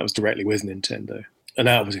 That was directly with Nintendo. And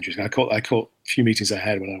that was interesting. I caught a few meetings I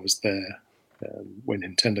had when I was there. When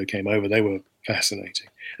Nintendo came over, they were fascinating.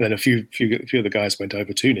 And then a few of the guys went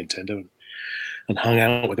over to Nintendo and hung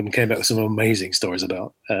out with them and came back with some amazing stories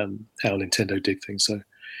about how Nintendo did things. So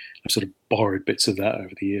I've sort of borrowed bits of that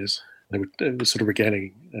over the years. They were sort of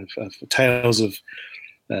regaling of tales of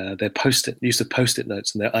their use of Post-it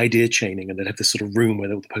notes and their idea chaining, and they'd have this sort of room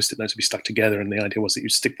where all the Post-it notes would be stuck together, and the idea was that you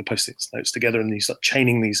stick the Post-it notes together and you start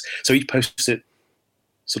chaining these. So each Post-it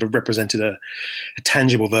sort of represented a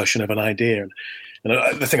tangible version of an idea.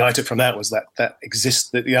 And the thing I took from that was that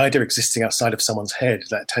the idea existing outside of someone's head,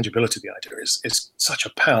 that tangibility of the idea is such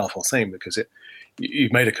a powerful thing, because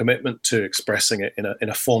you've made a commitment to expressing it in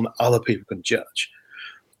a form that other people can judge.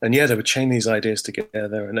 And yeah, they would chain these ideas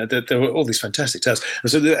together, and there were all these fantastic tales.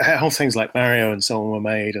 And so how things like Mario and so on were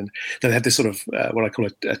made, and they had this sort of what I call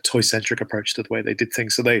a toy-centric approach to the way they did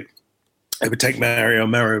things. So they would take Mario,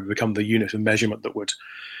 and Mario would become the unit of measurement that would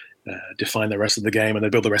define the rest of the game, and they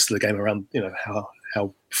build the rest of the game around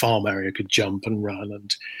how far Mario could jump and run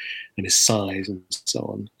and his size and so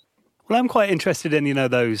on. Well, I'm quite interested in,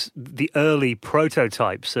 the early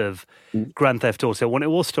prototypes of Grand Theft Auto when it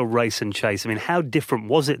was still race and chase. I mean, how different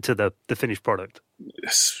was it to the finished product?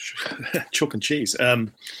 Chalk and cheese. The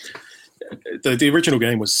original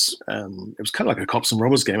game was it was kind of like a cops and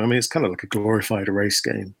robbers game. I mean, it's kind of like a glorified race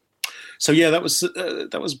game. So yeah, that was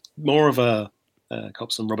more of a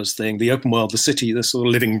cops and robbers thing. The open world, the city, the sort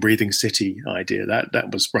of living, breathing city idea,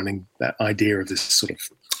 that was running. That idea of this sort of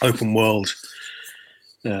open world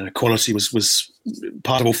quality was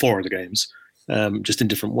part of all 4 of the games, just in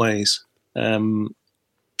different ways.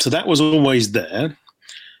 So that was always there,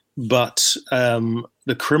 but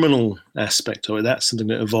the criminal aspect of it, that's something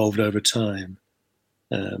that evolved over time,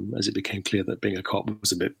 as it became clear that being a cop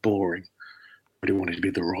was a bit boring. Everybody wanted to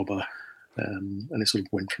be the robber, and it sort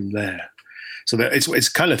of went from there. So it's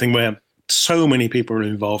kind of thing where so many people are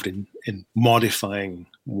involved in modifying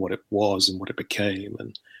what it was and what it became,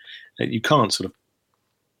 and you can't sort of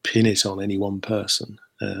pin it on any one person.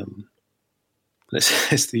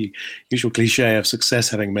 It's the usual cliche of success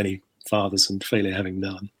having many fathers and failure having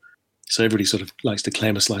none. So everybody sort of likes to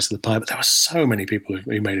claim a slice of the pie, but there were so many people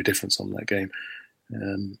who made a difference on that game,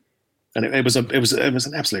 and it was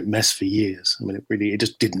an absolute mess for years. I mean, it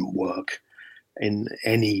just didn't work in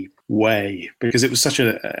any way, because it was such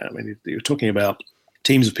you're talking about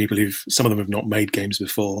teams of people some of them have not made games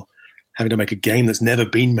before, having to make a game that's never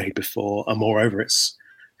been made before, and moreover, it's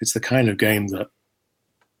the kind of game that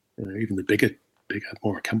even the bigger,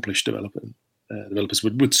 more accomplished developers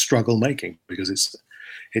would struggle making, because it's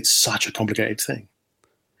such a complicated thing.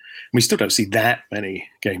 We still don't see that many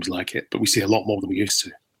games like it, but we see a lot more than we used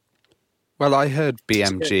to. Well, I heard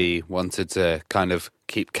BMG wanted to kind of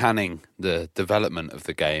keep canning the development of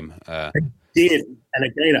the game. I did, and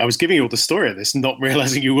again, I was giving you all the story of this, not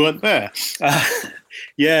realizing you weren't there.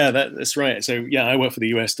 Yeah, that's right. So yeah, I work for the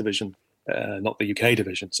US division. Not the UK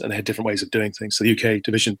divisions, and they had different ways of doing things. So the UK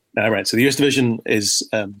division, right. So the US division is,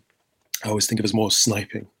 I always think of as more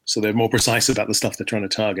sniping. So they're more precise about the stuff they're trying to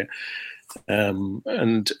target.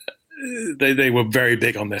 And they were very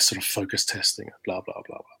big on their sort of focus testing, blah blah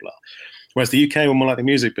blah blah blah. Whereas the UK were more like the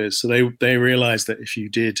music biz, so they realised that if you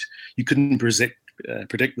couldn't predict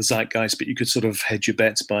the zeitgeist, but you could sort of hedge your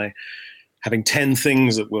bets by having 10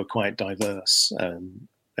 things that were quite diverse,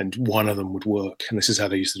 and one of them would work. And this is how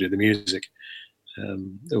they used to do the music.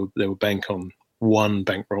 They would bank on one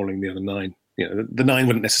bankrolling the other 9. You know, the 9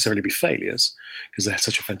 wouldn't necessarily be failures because they had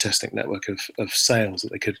such a fantastic network of sales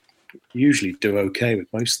that they could usually do okay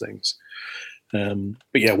with most things.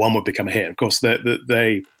 But yeah, one would become a hit. Of course,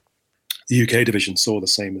 the UK division saw the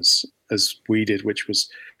same as we did, which was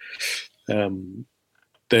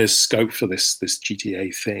there's scope for this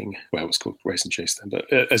GTA thing. Well, it was called Race and Chase then, but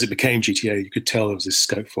as it became GTA, you could tell there was this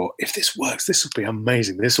scope for, if this works, this will be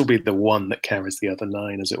amazing. This will be the one that carries the other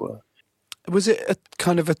 9, as it were. Was it a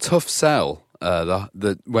kind of a tough sell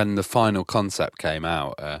when the final concept came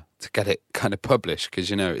out to get it kind of published? Because,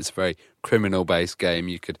 you know, it's a very criminal-based game.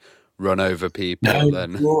 You could run over people. No,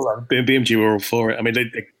 BMG were all for it. I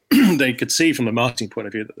mean, they could see from the marketing point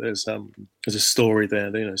of view that there's a story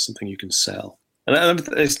there, you know, something you can sell. And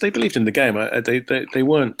they believed in the game. They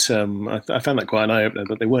weren't. I found that quite an eye opener,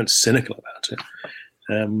 but they weren't cynical about it.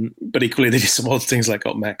 But equally, they did some odd things like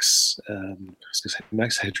got Max Headroom. What was I going to say?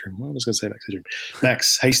 Max Headroom.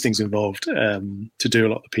 Max Hastings involved to do a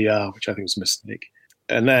lot of the PR, which I think was a mistake.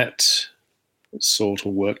 And that sort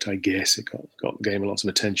of worked, I guess. It got the game a lot of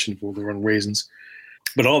attention for all the wrong reasons.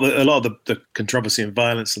 But a lot of the controversy and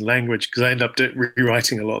violence and language, because I ended up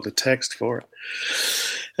rewriting a lot of the text for it.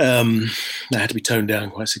 That had to be toned down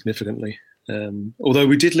quite significantly. Although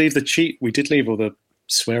we did leave all the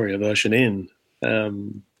swearier version in.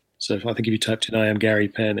 So I think if you typed in "I am Gary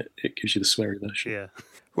Penn," it gives you the sweary version. Yeah.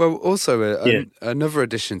 Well, also another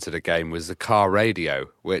addition to the game was the car radio,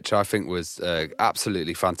 which I think was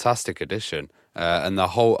absolutely fantastic addition. And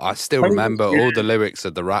I still remember all the lyrics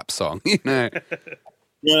of the rap song. You know.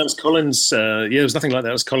 Yeah, it was Colin's. It was nothing like that.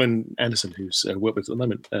 It was Colin Anderson, who's worked with at the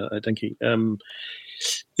moment at Denki.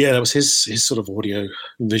 That was his sort of audio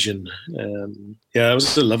vision. It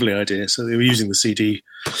was a lovely idea. So they were using the CD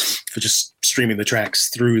for just streaming the tracks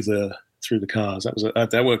through the cars.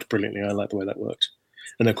 That worked brilliantly. I like the way that worked.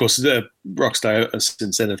 And of course, Rockstar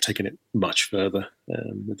since then have taken it much further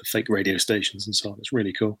with the fake radio stations and so on. It's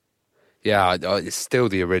really cool. Yeah, it's still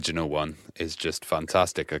the original one is just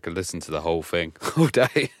fantastic. I could listen to the whole thing all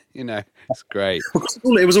day. You know, it's great.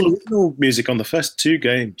 It was all original music on the first 2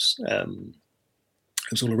 games. It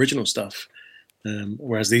was all original stuff.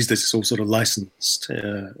 Whereas these days it's all sort of licensed.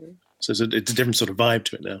 So it's a different sort of vibe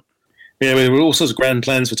to it now. Yeah, there were all sorts of grand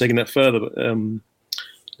plans for taking that further, but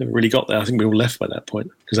never really got there. I think we were left by that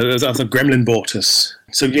point because after Gremlin bought us.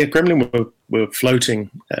 So yeah, Gremlin were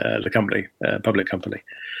floating the company, public company.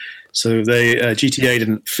 So GTA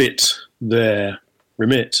didn't fit their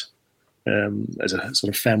remit as a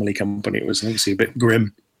sort of family company. It was obviously a bit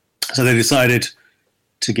grim. So they decided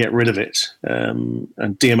to get rid of it. And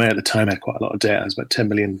DMA at the time had quite a lot of debt. It was about 10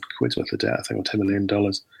 million quid's worth of debt, I think, or $10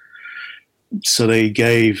 million. So they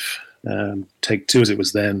gave Take-Two, as it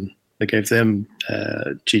was then, they gave them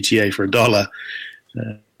GTA for $1,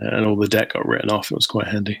 and all the debt got written off. It was quite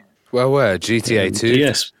handy. Well, where? GTA 2?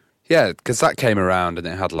 Yes. Yeah, because that came around and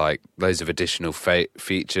it had like loads of additional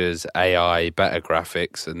features, AI, better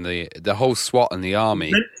graphics, and the whole SWAT and the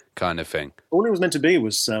army kind of thing. All it was meant to be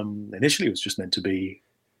was initially it was just meant to be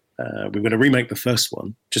we were going to remake the first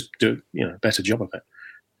one, just do a better job of it.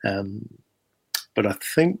 But I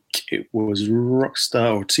think it was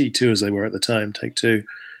Rockstar or T2 as they were at the time, Take-Two,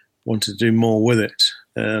 wanted to do more with it,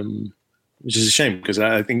 which is a shame because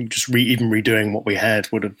I think just even redoing what we had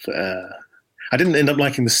would have. I didn't end up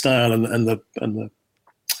liking the style and the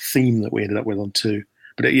theme that we ended up with on 2.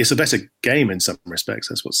 But it's a better game in some respects.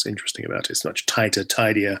 That's what's interesting about it. It's much tighter,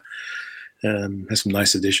 tidier, has some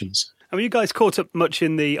nice additions. I mean, you guys caught up much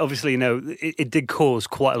in obviously, it did cause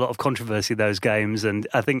quite a lot of controversy, those games. And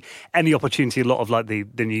I think any opportunity a lot of like the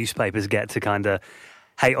newspapers get to kind of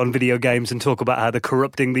hate on video games and talk about how they're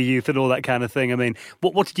corrupting the youth and all that kind of thing. I mean,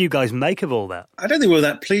 what did you guys make of all that? I don't think we were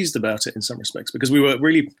that pleased about it in some respects because we were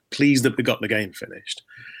really pleased that we got the game finished.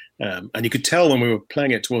 And you could tell when we were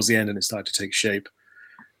playing it towards the end and it started to take shape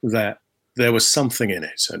that there was something in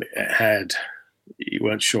it. And you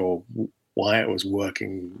weren't sure why it was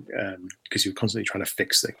working because you were constantly trying to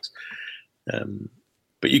fix things.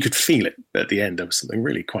 But you could feel it at the end. There was something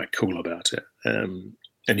really quite cool about it.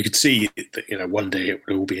 And you could see that, one day it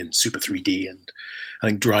would all be in Super 3D, and I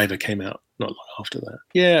think Driver came out not long after that.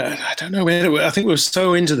 Yeah, I don't know. I think we were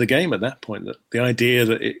so into the game at that point that the idea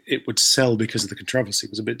that it would sell because of the controversy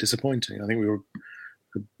was a bit disappointing. I think we were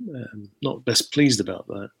not best pleased about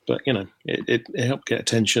that. But it helped get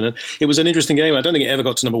attention, and it was an interesting game. I don't think it ever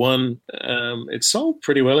got to number one. It sold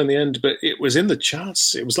pretty well in the end, but it was in the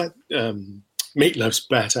charts. It was like Meatloaf's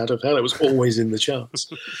Bat Out of Hell. It was always in the charts.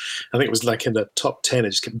 I think it was like in the top 10.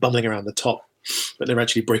 It just kept bubbling around the top, but they were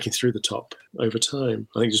actually breaking through the top over time.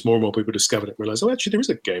 I think just more and more people discovered it and realised, actually, there is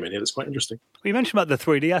a game in here that's quite interesting. Well, you mentioned about the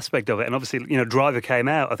 3D aspect of it, and obviously, Driver came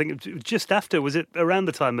out, I think just after, was it around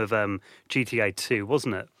the time of GTA 2,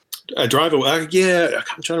 wasn't it? Driver, yeah,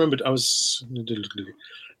 I'm trying to remember. I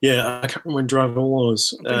can't remember when Driver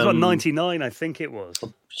was. It was about 99, I think it was.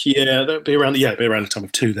 Yeah, that'd be around the time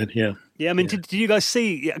of 2 then, yeah. Yeah, I mean, did you guys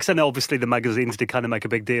see, because I know obviously the magazines did kind of make a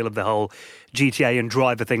big deal of the whole GTA and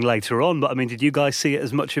Driver thing later on, but I mean, did you guys see it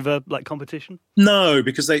as much of a competition? No,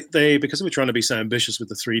 because they were trying to be so ambitious with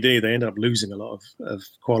the 3D, they ended up losing a lot of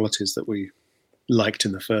qualities that we liked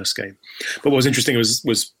in the first game. But what was interesting was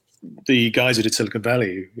the guys who did Silicon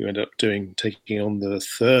Valley, who ended up taking on the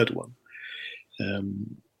third one.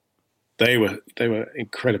 They were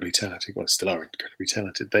incredibly talented. Well, still are incredibly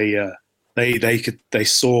talented. They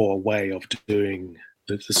saw a way of doing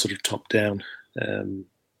the sort of top down.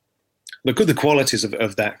 The qualities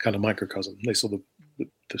of that kind of microcosm. They saw the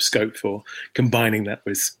scope for combining that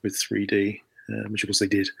with 3D, which of course they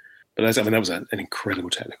did. But that was an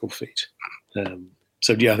incredible technical feat.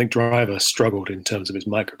 So yeah, I think Driver struggled in terms of its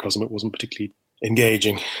microcosm. It wasn't particularly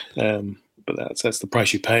engaging. But that's the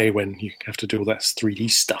price you pay when you have to do all that 3D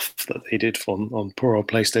stuff that they did on poor old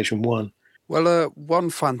PlayStation 1. Well, one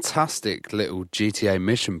fantastic little GTA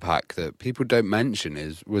mission pack that people don't mention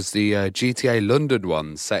was the GTA London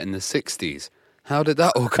one set in the 60s. How did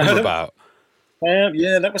that all come about?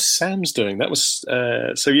 Yeah, that was Sam's doing. That was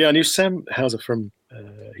I knew Sam Hauser from.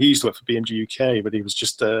 He used to work for BMG UK, but he was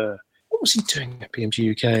just. What was he doing at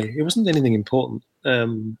BMG UK? It wasn't anything important.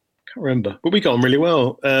 Can't remember, but we got on really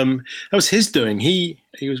well. That was his doing. He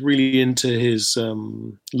was really into his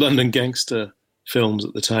London gangster films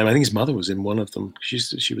at the time. I think his mother was in one of them.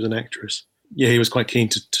 She was an actress. Yeah, he was quite keen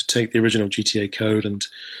to take the original GTA code and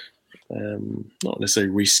not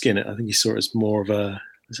necessarily reskin it. I think he saw it as more of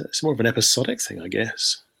an episodic thing, I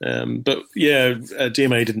guess. But yeah,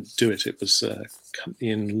 DMA didn't do it. It was a company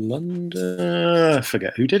in London. I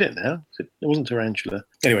forget who did it now. It wasn't Tarantula.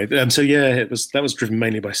 Anyway, that was driven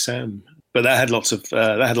mainly by Sam. But that had lots of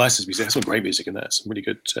that had licensed music. Had some great music in that. Some really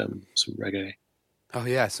good some reggae. Oh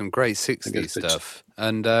yeah, some great 60s stuff.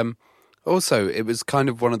 And also, it was kind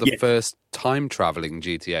of one of the first time traveling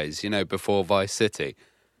GTAs. Before Vice City.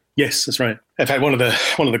 Yes, that's right. In fact, one of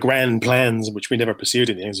the grand plans, which we never pursued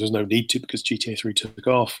in the end, there was no need to because GTA 3 took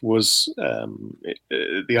off, was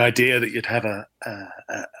the idea that you'd have a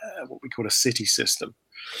what we call a city system.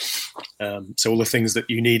 So all the things that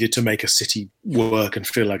you needed to make a city work and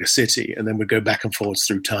feel like a city, and then we'd go back and forwards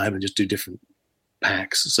through time and just do different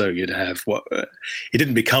packs. So you'd have it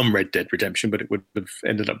didn't become Red Dead Redemption, but it would have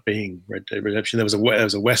ended up being Red Dead Redemption. There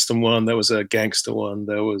was a Western one, there was a gangster one,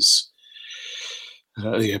 there was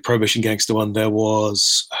Prohibition gangster one. There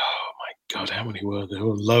was, oh my God, how many were there? There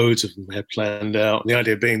were loads of them we had planned out. The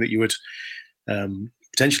idea being that you would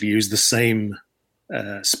potentially use the same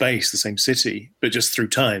space, the same city, but just through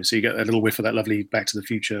time. So you get a little whiff of that lovely Back to the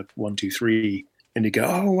Future 1, 2, 3, and you go,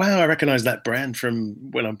 oh wow, I recognise that brand from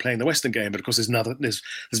when I'm playing the Western game. But of course, there's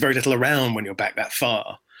very little around when you're back that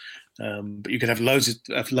far. But you could have loads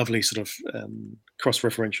of lovely sort of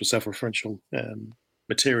cross-referential, self-referential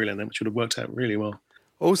material in them, which would have worked out really well.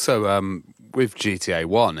 Also, with GTA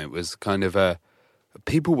 1, it was kind of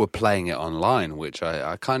people were playing it online, which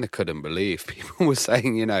I kind of couldn't believe. People were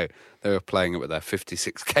saying, they were playing it with their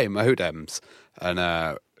 56k modems and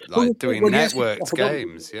doing networked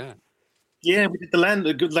games. Yeah, we did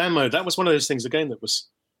the good LAN mode. That was one of those things again that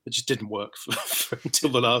just didn't work for until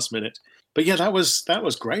the last minute. But yeah, that was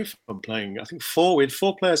great fun playing. I think we had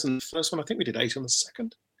 4 players in the first one. I think we did 8 on the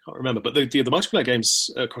second. Can't remember, but the multiplayer games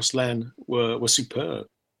across LAN were superb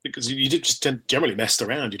because you did just generally messed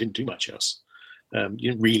around. You didn't do much else. You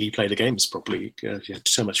didn't really play the games properly. You had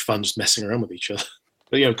so much fun just messing around with each other.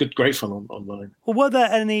 But yeah, great fun online. Well, were there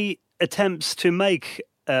any attempts to make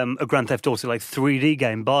a Grand Theft Auto 3D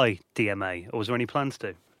game by DMA, or was there any plans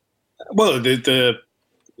to? Well, the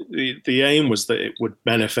aim was that it would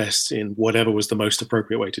manifest in whatever was the most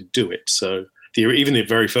appropriate way to do it. So even the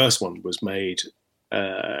very first one was made.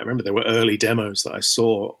 I remember there were early demos that I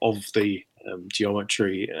saw of the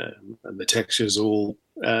geometry and the textures all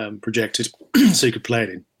projected, so you could play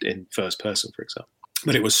it in first person, for example.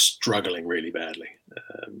 But it was struggling really badly,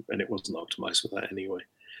 and it wasn't optimized for that anyway.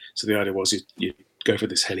 So the idea was you go for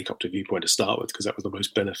this helicopter viewpoint to start with because that was the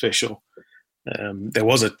most beneficial. There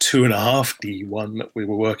was a 2.5D one that we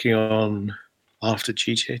were working on after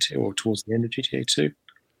GTA 2 or towards the end of GTA 2.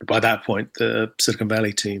 But by that point, the Silicon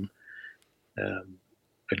Valley team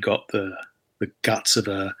had got the guts of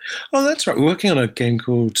a... Oh, that's right. We're working on a game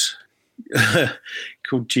called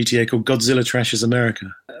GTA, called Godzilla Trashes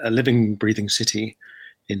America, a living, breathing city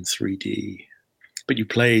in 3D. But you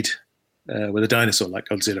played with a dinosaur like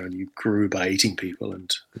Godzilla, and you grew by eating people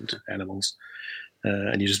and animals.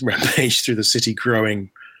 And you just rampaged through the city,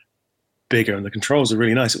 growing bigger, and the controls are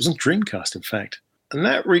really nice. It was on Dreamcast, in fact. And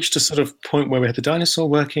that reached a sort of point where we had the dinosaur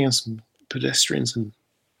working and some pedestrians and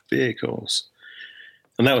vehicles.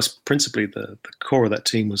 And that was principally the core of that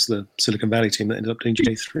team, was the Silicon Valley team that ended up doing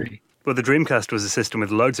GTA 3. Well, the Dreamcast was a system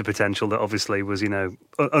with loads of potential that obviously was,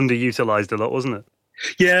 underutilized a lot, wasn't it?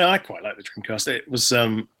 Yeah, I quite like the Dreamcast. It was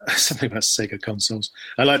something about Sega consoles.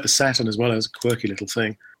 I like the Saturn as well. It was a quirky little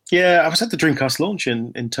thing. Yeah, I was at the Dreamcast launch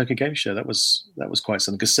in Tokyo Game Show. That was quite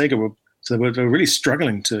something, because Sega were really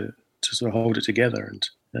struggling to sort of hold it together,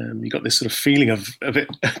 and you got this sort of feeling of it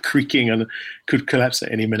creaking and could collapse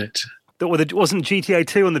at any minute. It wasn't GTA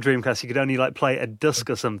 2 on the Dreamcast. You could only play it at dusk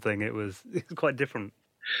or something. It was quite different.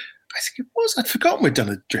 I think it was. I'd forgotten we'd done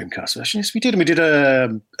a Dreamcast version. Yes, we did. And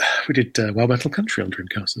we did Wild Battle Country on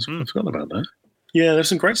Dreamcast as well. I've forgotten about that. Yeah, there's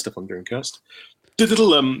some great stuff on Dreamcast.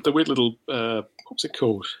 The weird little what was it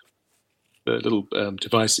called? The little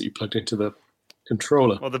device that you plugged into the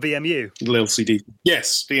controller. Or the VMU. The LCD.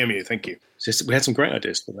 Yes, VMU. Thank you. So we had some great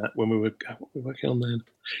ideas for that when we were working on that.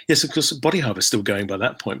 Yes, of course, Body Hub is still going by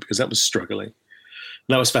that point, because that was struggling. And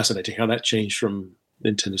that was fascinating how that changed from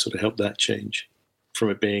Nintendo, sort of helped that change from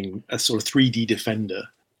it being a sort of 3D Defender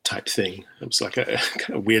type thing. It was like a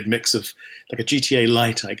kind of weird mix of like a GTA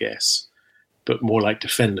Lite, I guess, but more like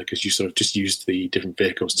Defender, because you sort of just used the different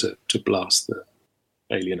vehicles to blast the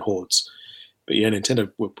alien hordes. But yeah, Nintendo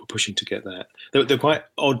were pushing to get that. They're quite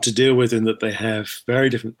odd to deal with in that they have very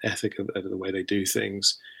different ethic of the way they do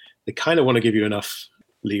things. They kind of want to give you enough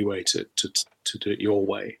leeway to do it your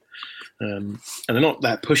way. And they're not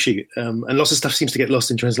that pushy. And lots of stuff seems to get lost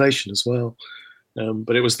in translation as well.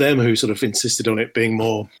 But it was them who sort of insisted on it being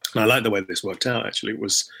more. And I like the way this worked out, actually.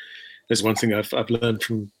 There's one thing I've learned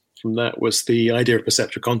from that was the idea of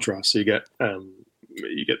perceptual contrast. So you get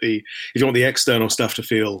if you want the external stuff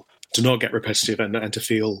to not get repetitive and to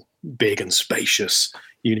feel big and spacious,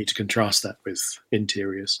 you need to contrast that with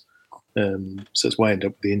interiors. So that's why I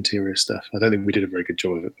ended up with the interior stuff. I don't think we did a very good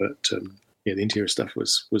job of it, but the interior stuff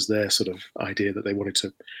was their sort of idea, that they wanted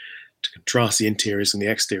to contrast the interiors and the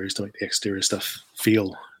exteriors to make the exterior stuff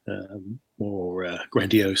feel more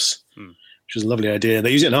grandiose, which is a lovely idea.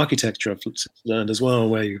 They use it in architecture, I've learned as well,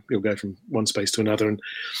 where you'll go from one space to another, and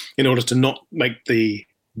in order to not make the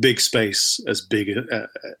big space as big,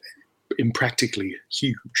 impractically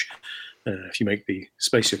huge, if you make the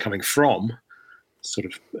space you're coming from sort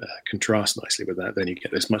of contrast nicely with that, then you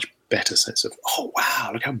get this much better sense of, oh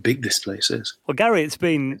wow, look how big this place is. Well, Gary, it's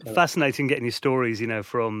been fascinating getting your stories,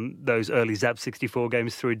 from those early Zap 64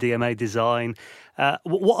 games through DMA design.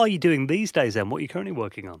 What are you doing these days then? What are you currently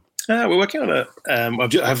working on? We're working on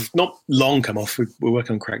I've not long come off. We're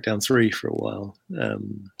working on Crackdown 3 for a while.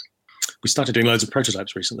 We started doing loads of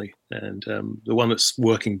prototypes recently, and the one that's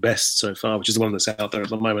working best so far, which is the one that's out there at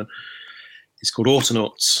the moment, is called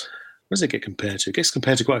Autonauts. What does it get compared to? It gets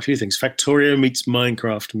compared to quite a few things. Factorio meets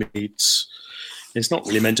Minecraft meets... It's not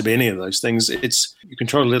really meant to be any of those things. You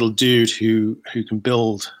control a little dude who can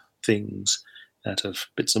build things out of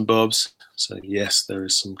bits and bobs. So yes, there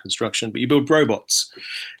is some construction, but you build robots.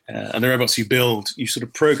 And the robots you build, you sort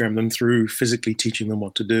of program them through physically teaching them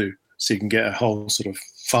what to do. So you can get a whole sort of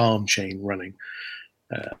farm chain running.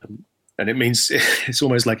 And it means it's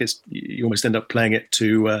almost like you almost end up playing it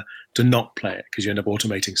to not play it, because you end up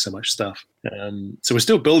automating so much stuff. So we're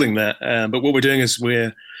still building that, but what we're doing is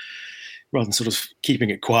we're, rather than sort of keeping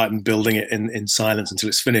it quiet and building it in silence until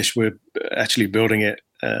it's finished, we're actually building it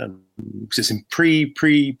because it's in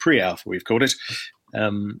pre-alpha, we've called it.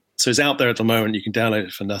 So it's out there at the moment. You can download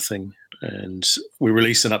it for nothing, and we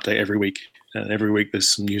release an update every week. And every week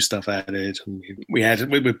there's some new stuff added. And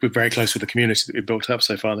we're very close with the community that we've built up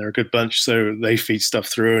so far. They're a good bunch, so they feed stuff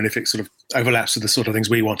through. And if it sort of overlaps with the sort of things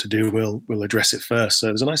we want to do, we'll address it first. So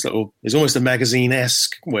there's a nice there's almost a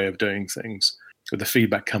magazine-esque way of doing things, with the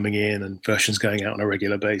feedback coming in and versions going out on a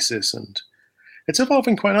regular basis. And it's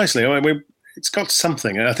evolving quite nicely. It's got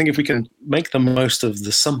something. I think if we can make the most of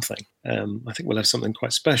the something, I think we'll have something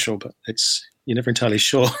quite special. But you're never entirely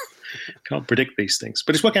sure. Can't predict these things,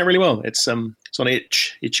 but it's working out really well. It's on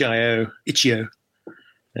itch.io,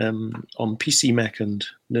 on PC, Mac, and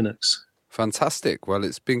Linux. Fantastic. Well,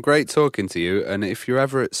 it's been great talking to you. And if you're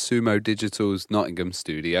ever at Sumo Digital's Nottingham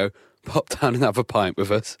studio, pop down and have a pint with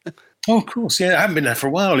us. Oh, of course. Yeah, I haven't been there for a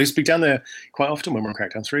while. I used to be down there quite often when we were on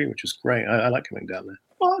Crackdown 3, which was great. I like coming down there.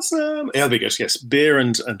 Awesome. Yeah, there goes. Yes, beer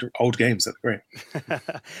and old games. That's great.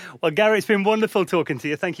 Well, Gary, it's been wonderful talking to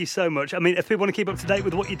you. Thank you so much. I mean, if people want to keep up to date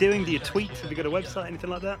with what you're doing, do you tweet? Have you got a website, anything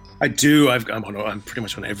like that? I do. I'm pretty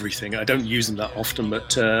much on everything. I don't use them that often,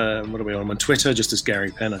 but what are we on? I'm on Twitter, just as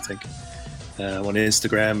Gary Penn, I think. I'm on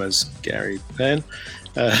Instagram as Gary Penn.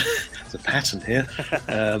 There's a pattern here.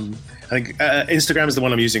 I think Instagram is the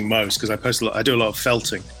one I'm using most because I post a lot. I do a lot of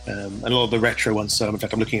felting and a lot of the retro ones. So in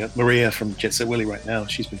fact, I'm looking at Maria from Jet Set Willy right now.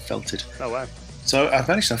 She's been felted. Oh wow! So I've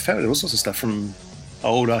felted all sorts of stuff from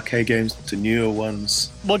old arcade games to newer ones.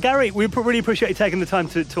 Well, Gary, we really appreciate you taking the time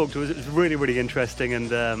to talk to us. It was really, really interesting, and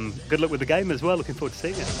good luck with the game as well. Looking forward to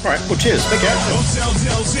seeing it. All right, well, cheers. Take care.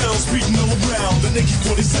 Speeding all around. The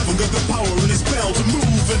AK-47 got the power and it's bound to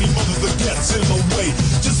move any mother that gets in my way.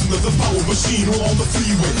 Just another power machine on the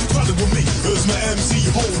freeway. Riding with me, there's my MC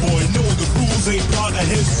homeboy. Knowing the rules ain't part of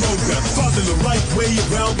his program. Finding the right way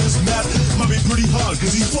around this map might be pretty hard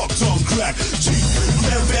because he fucked on crack. G,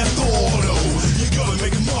 Grand Theft Auto. You gotta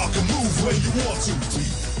make a mark and move where you want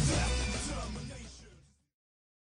to.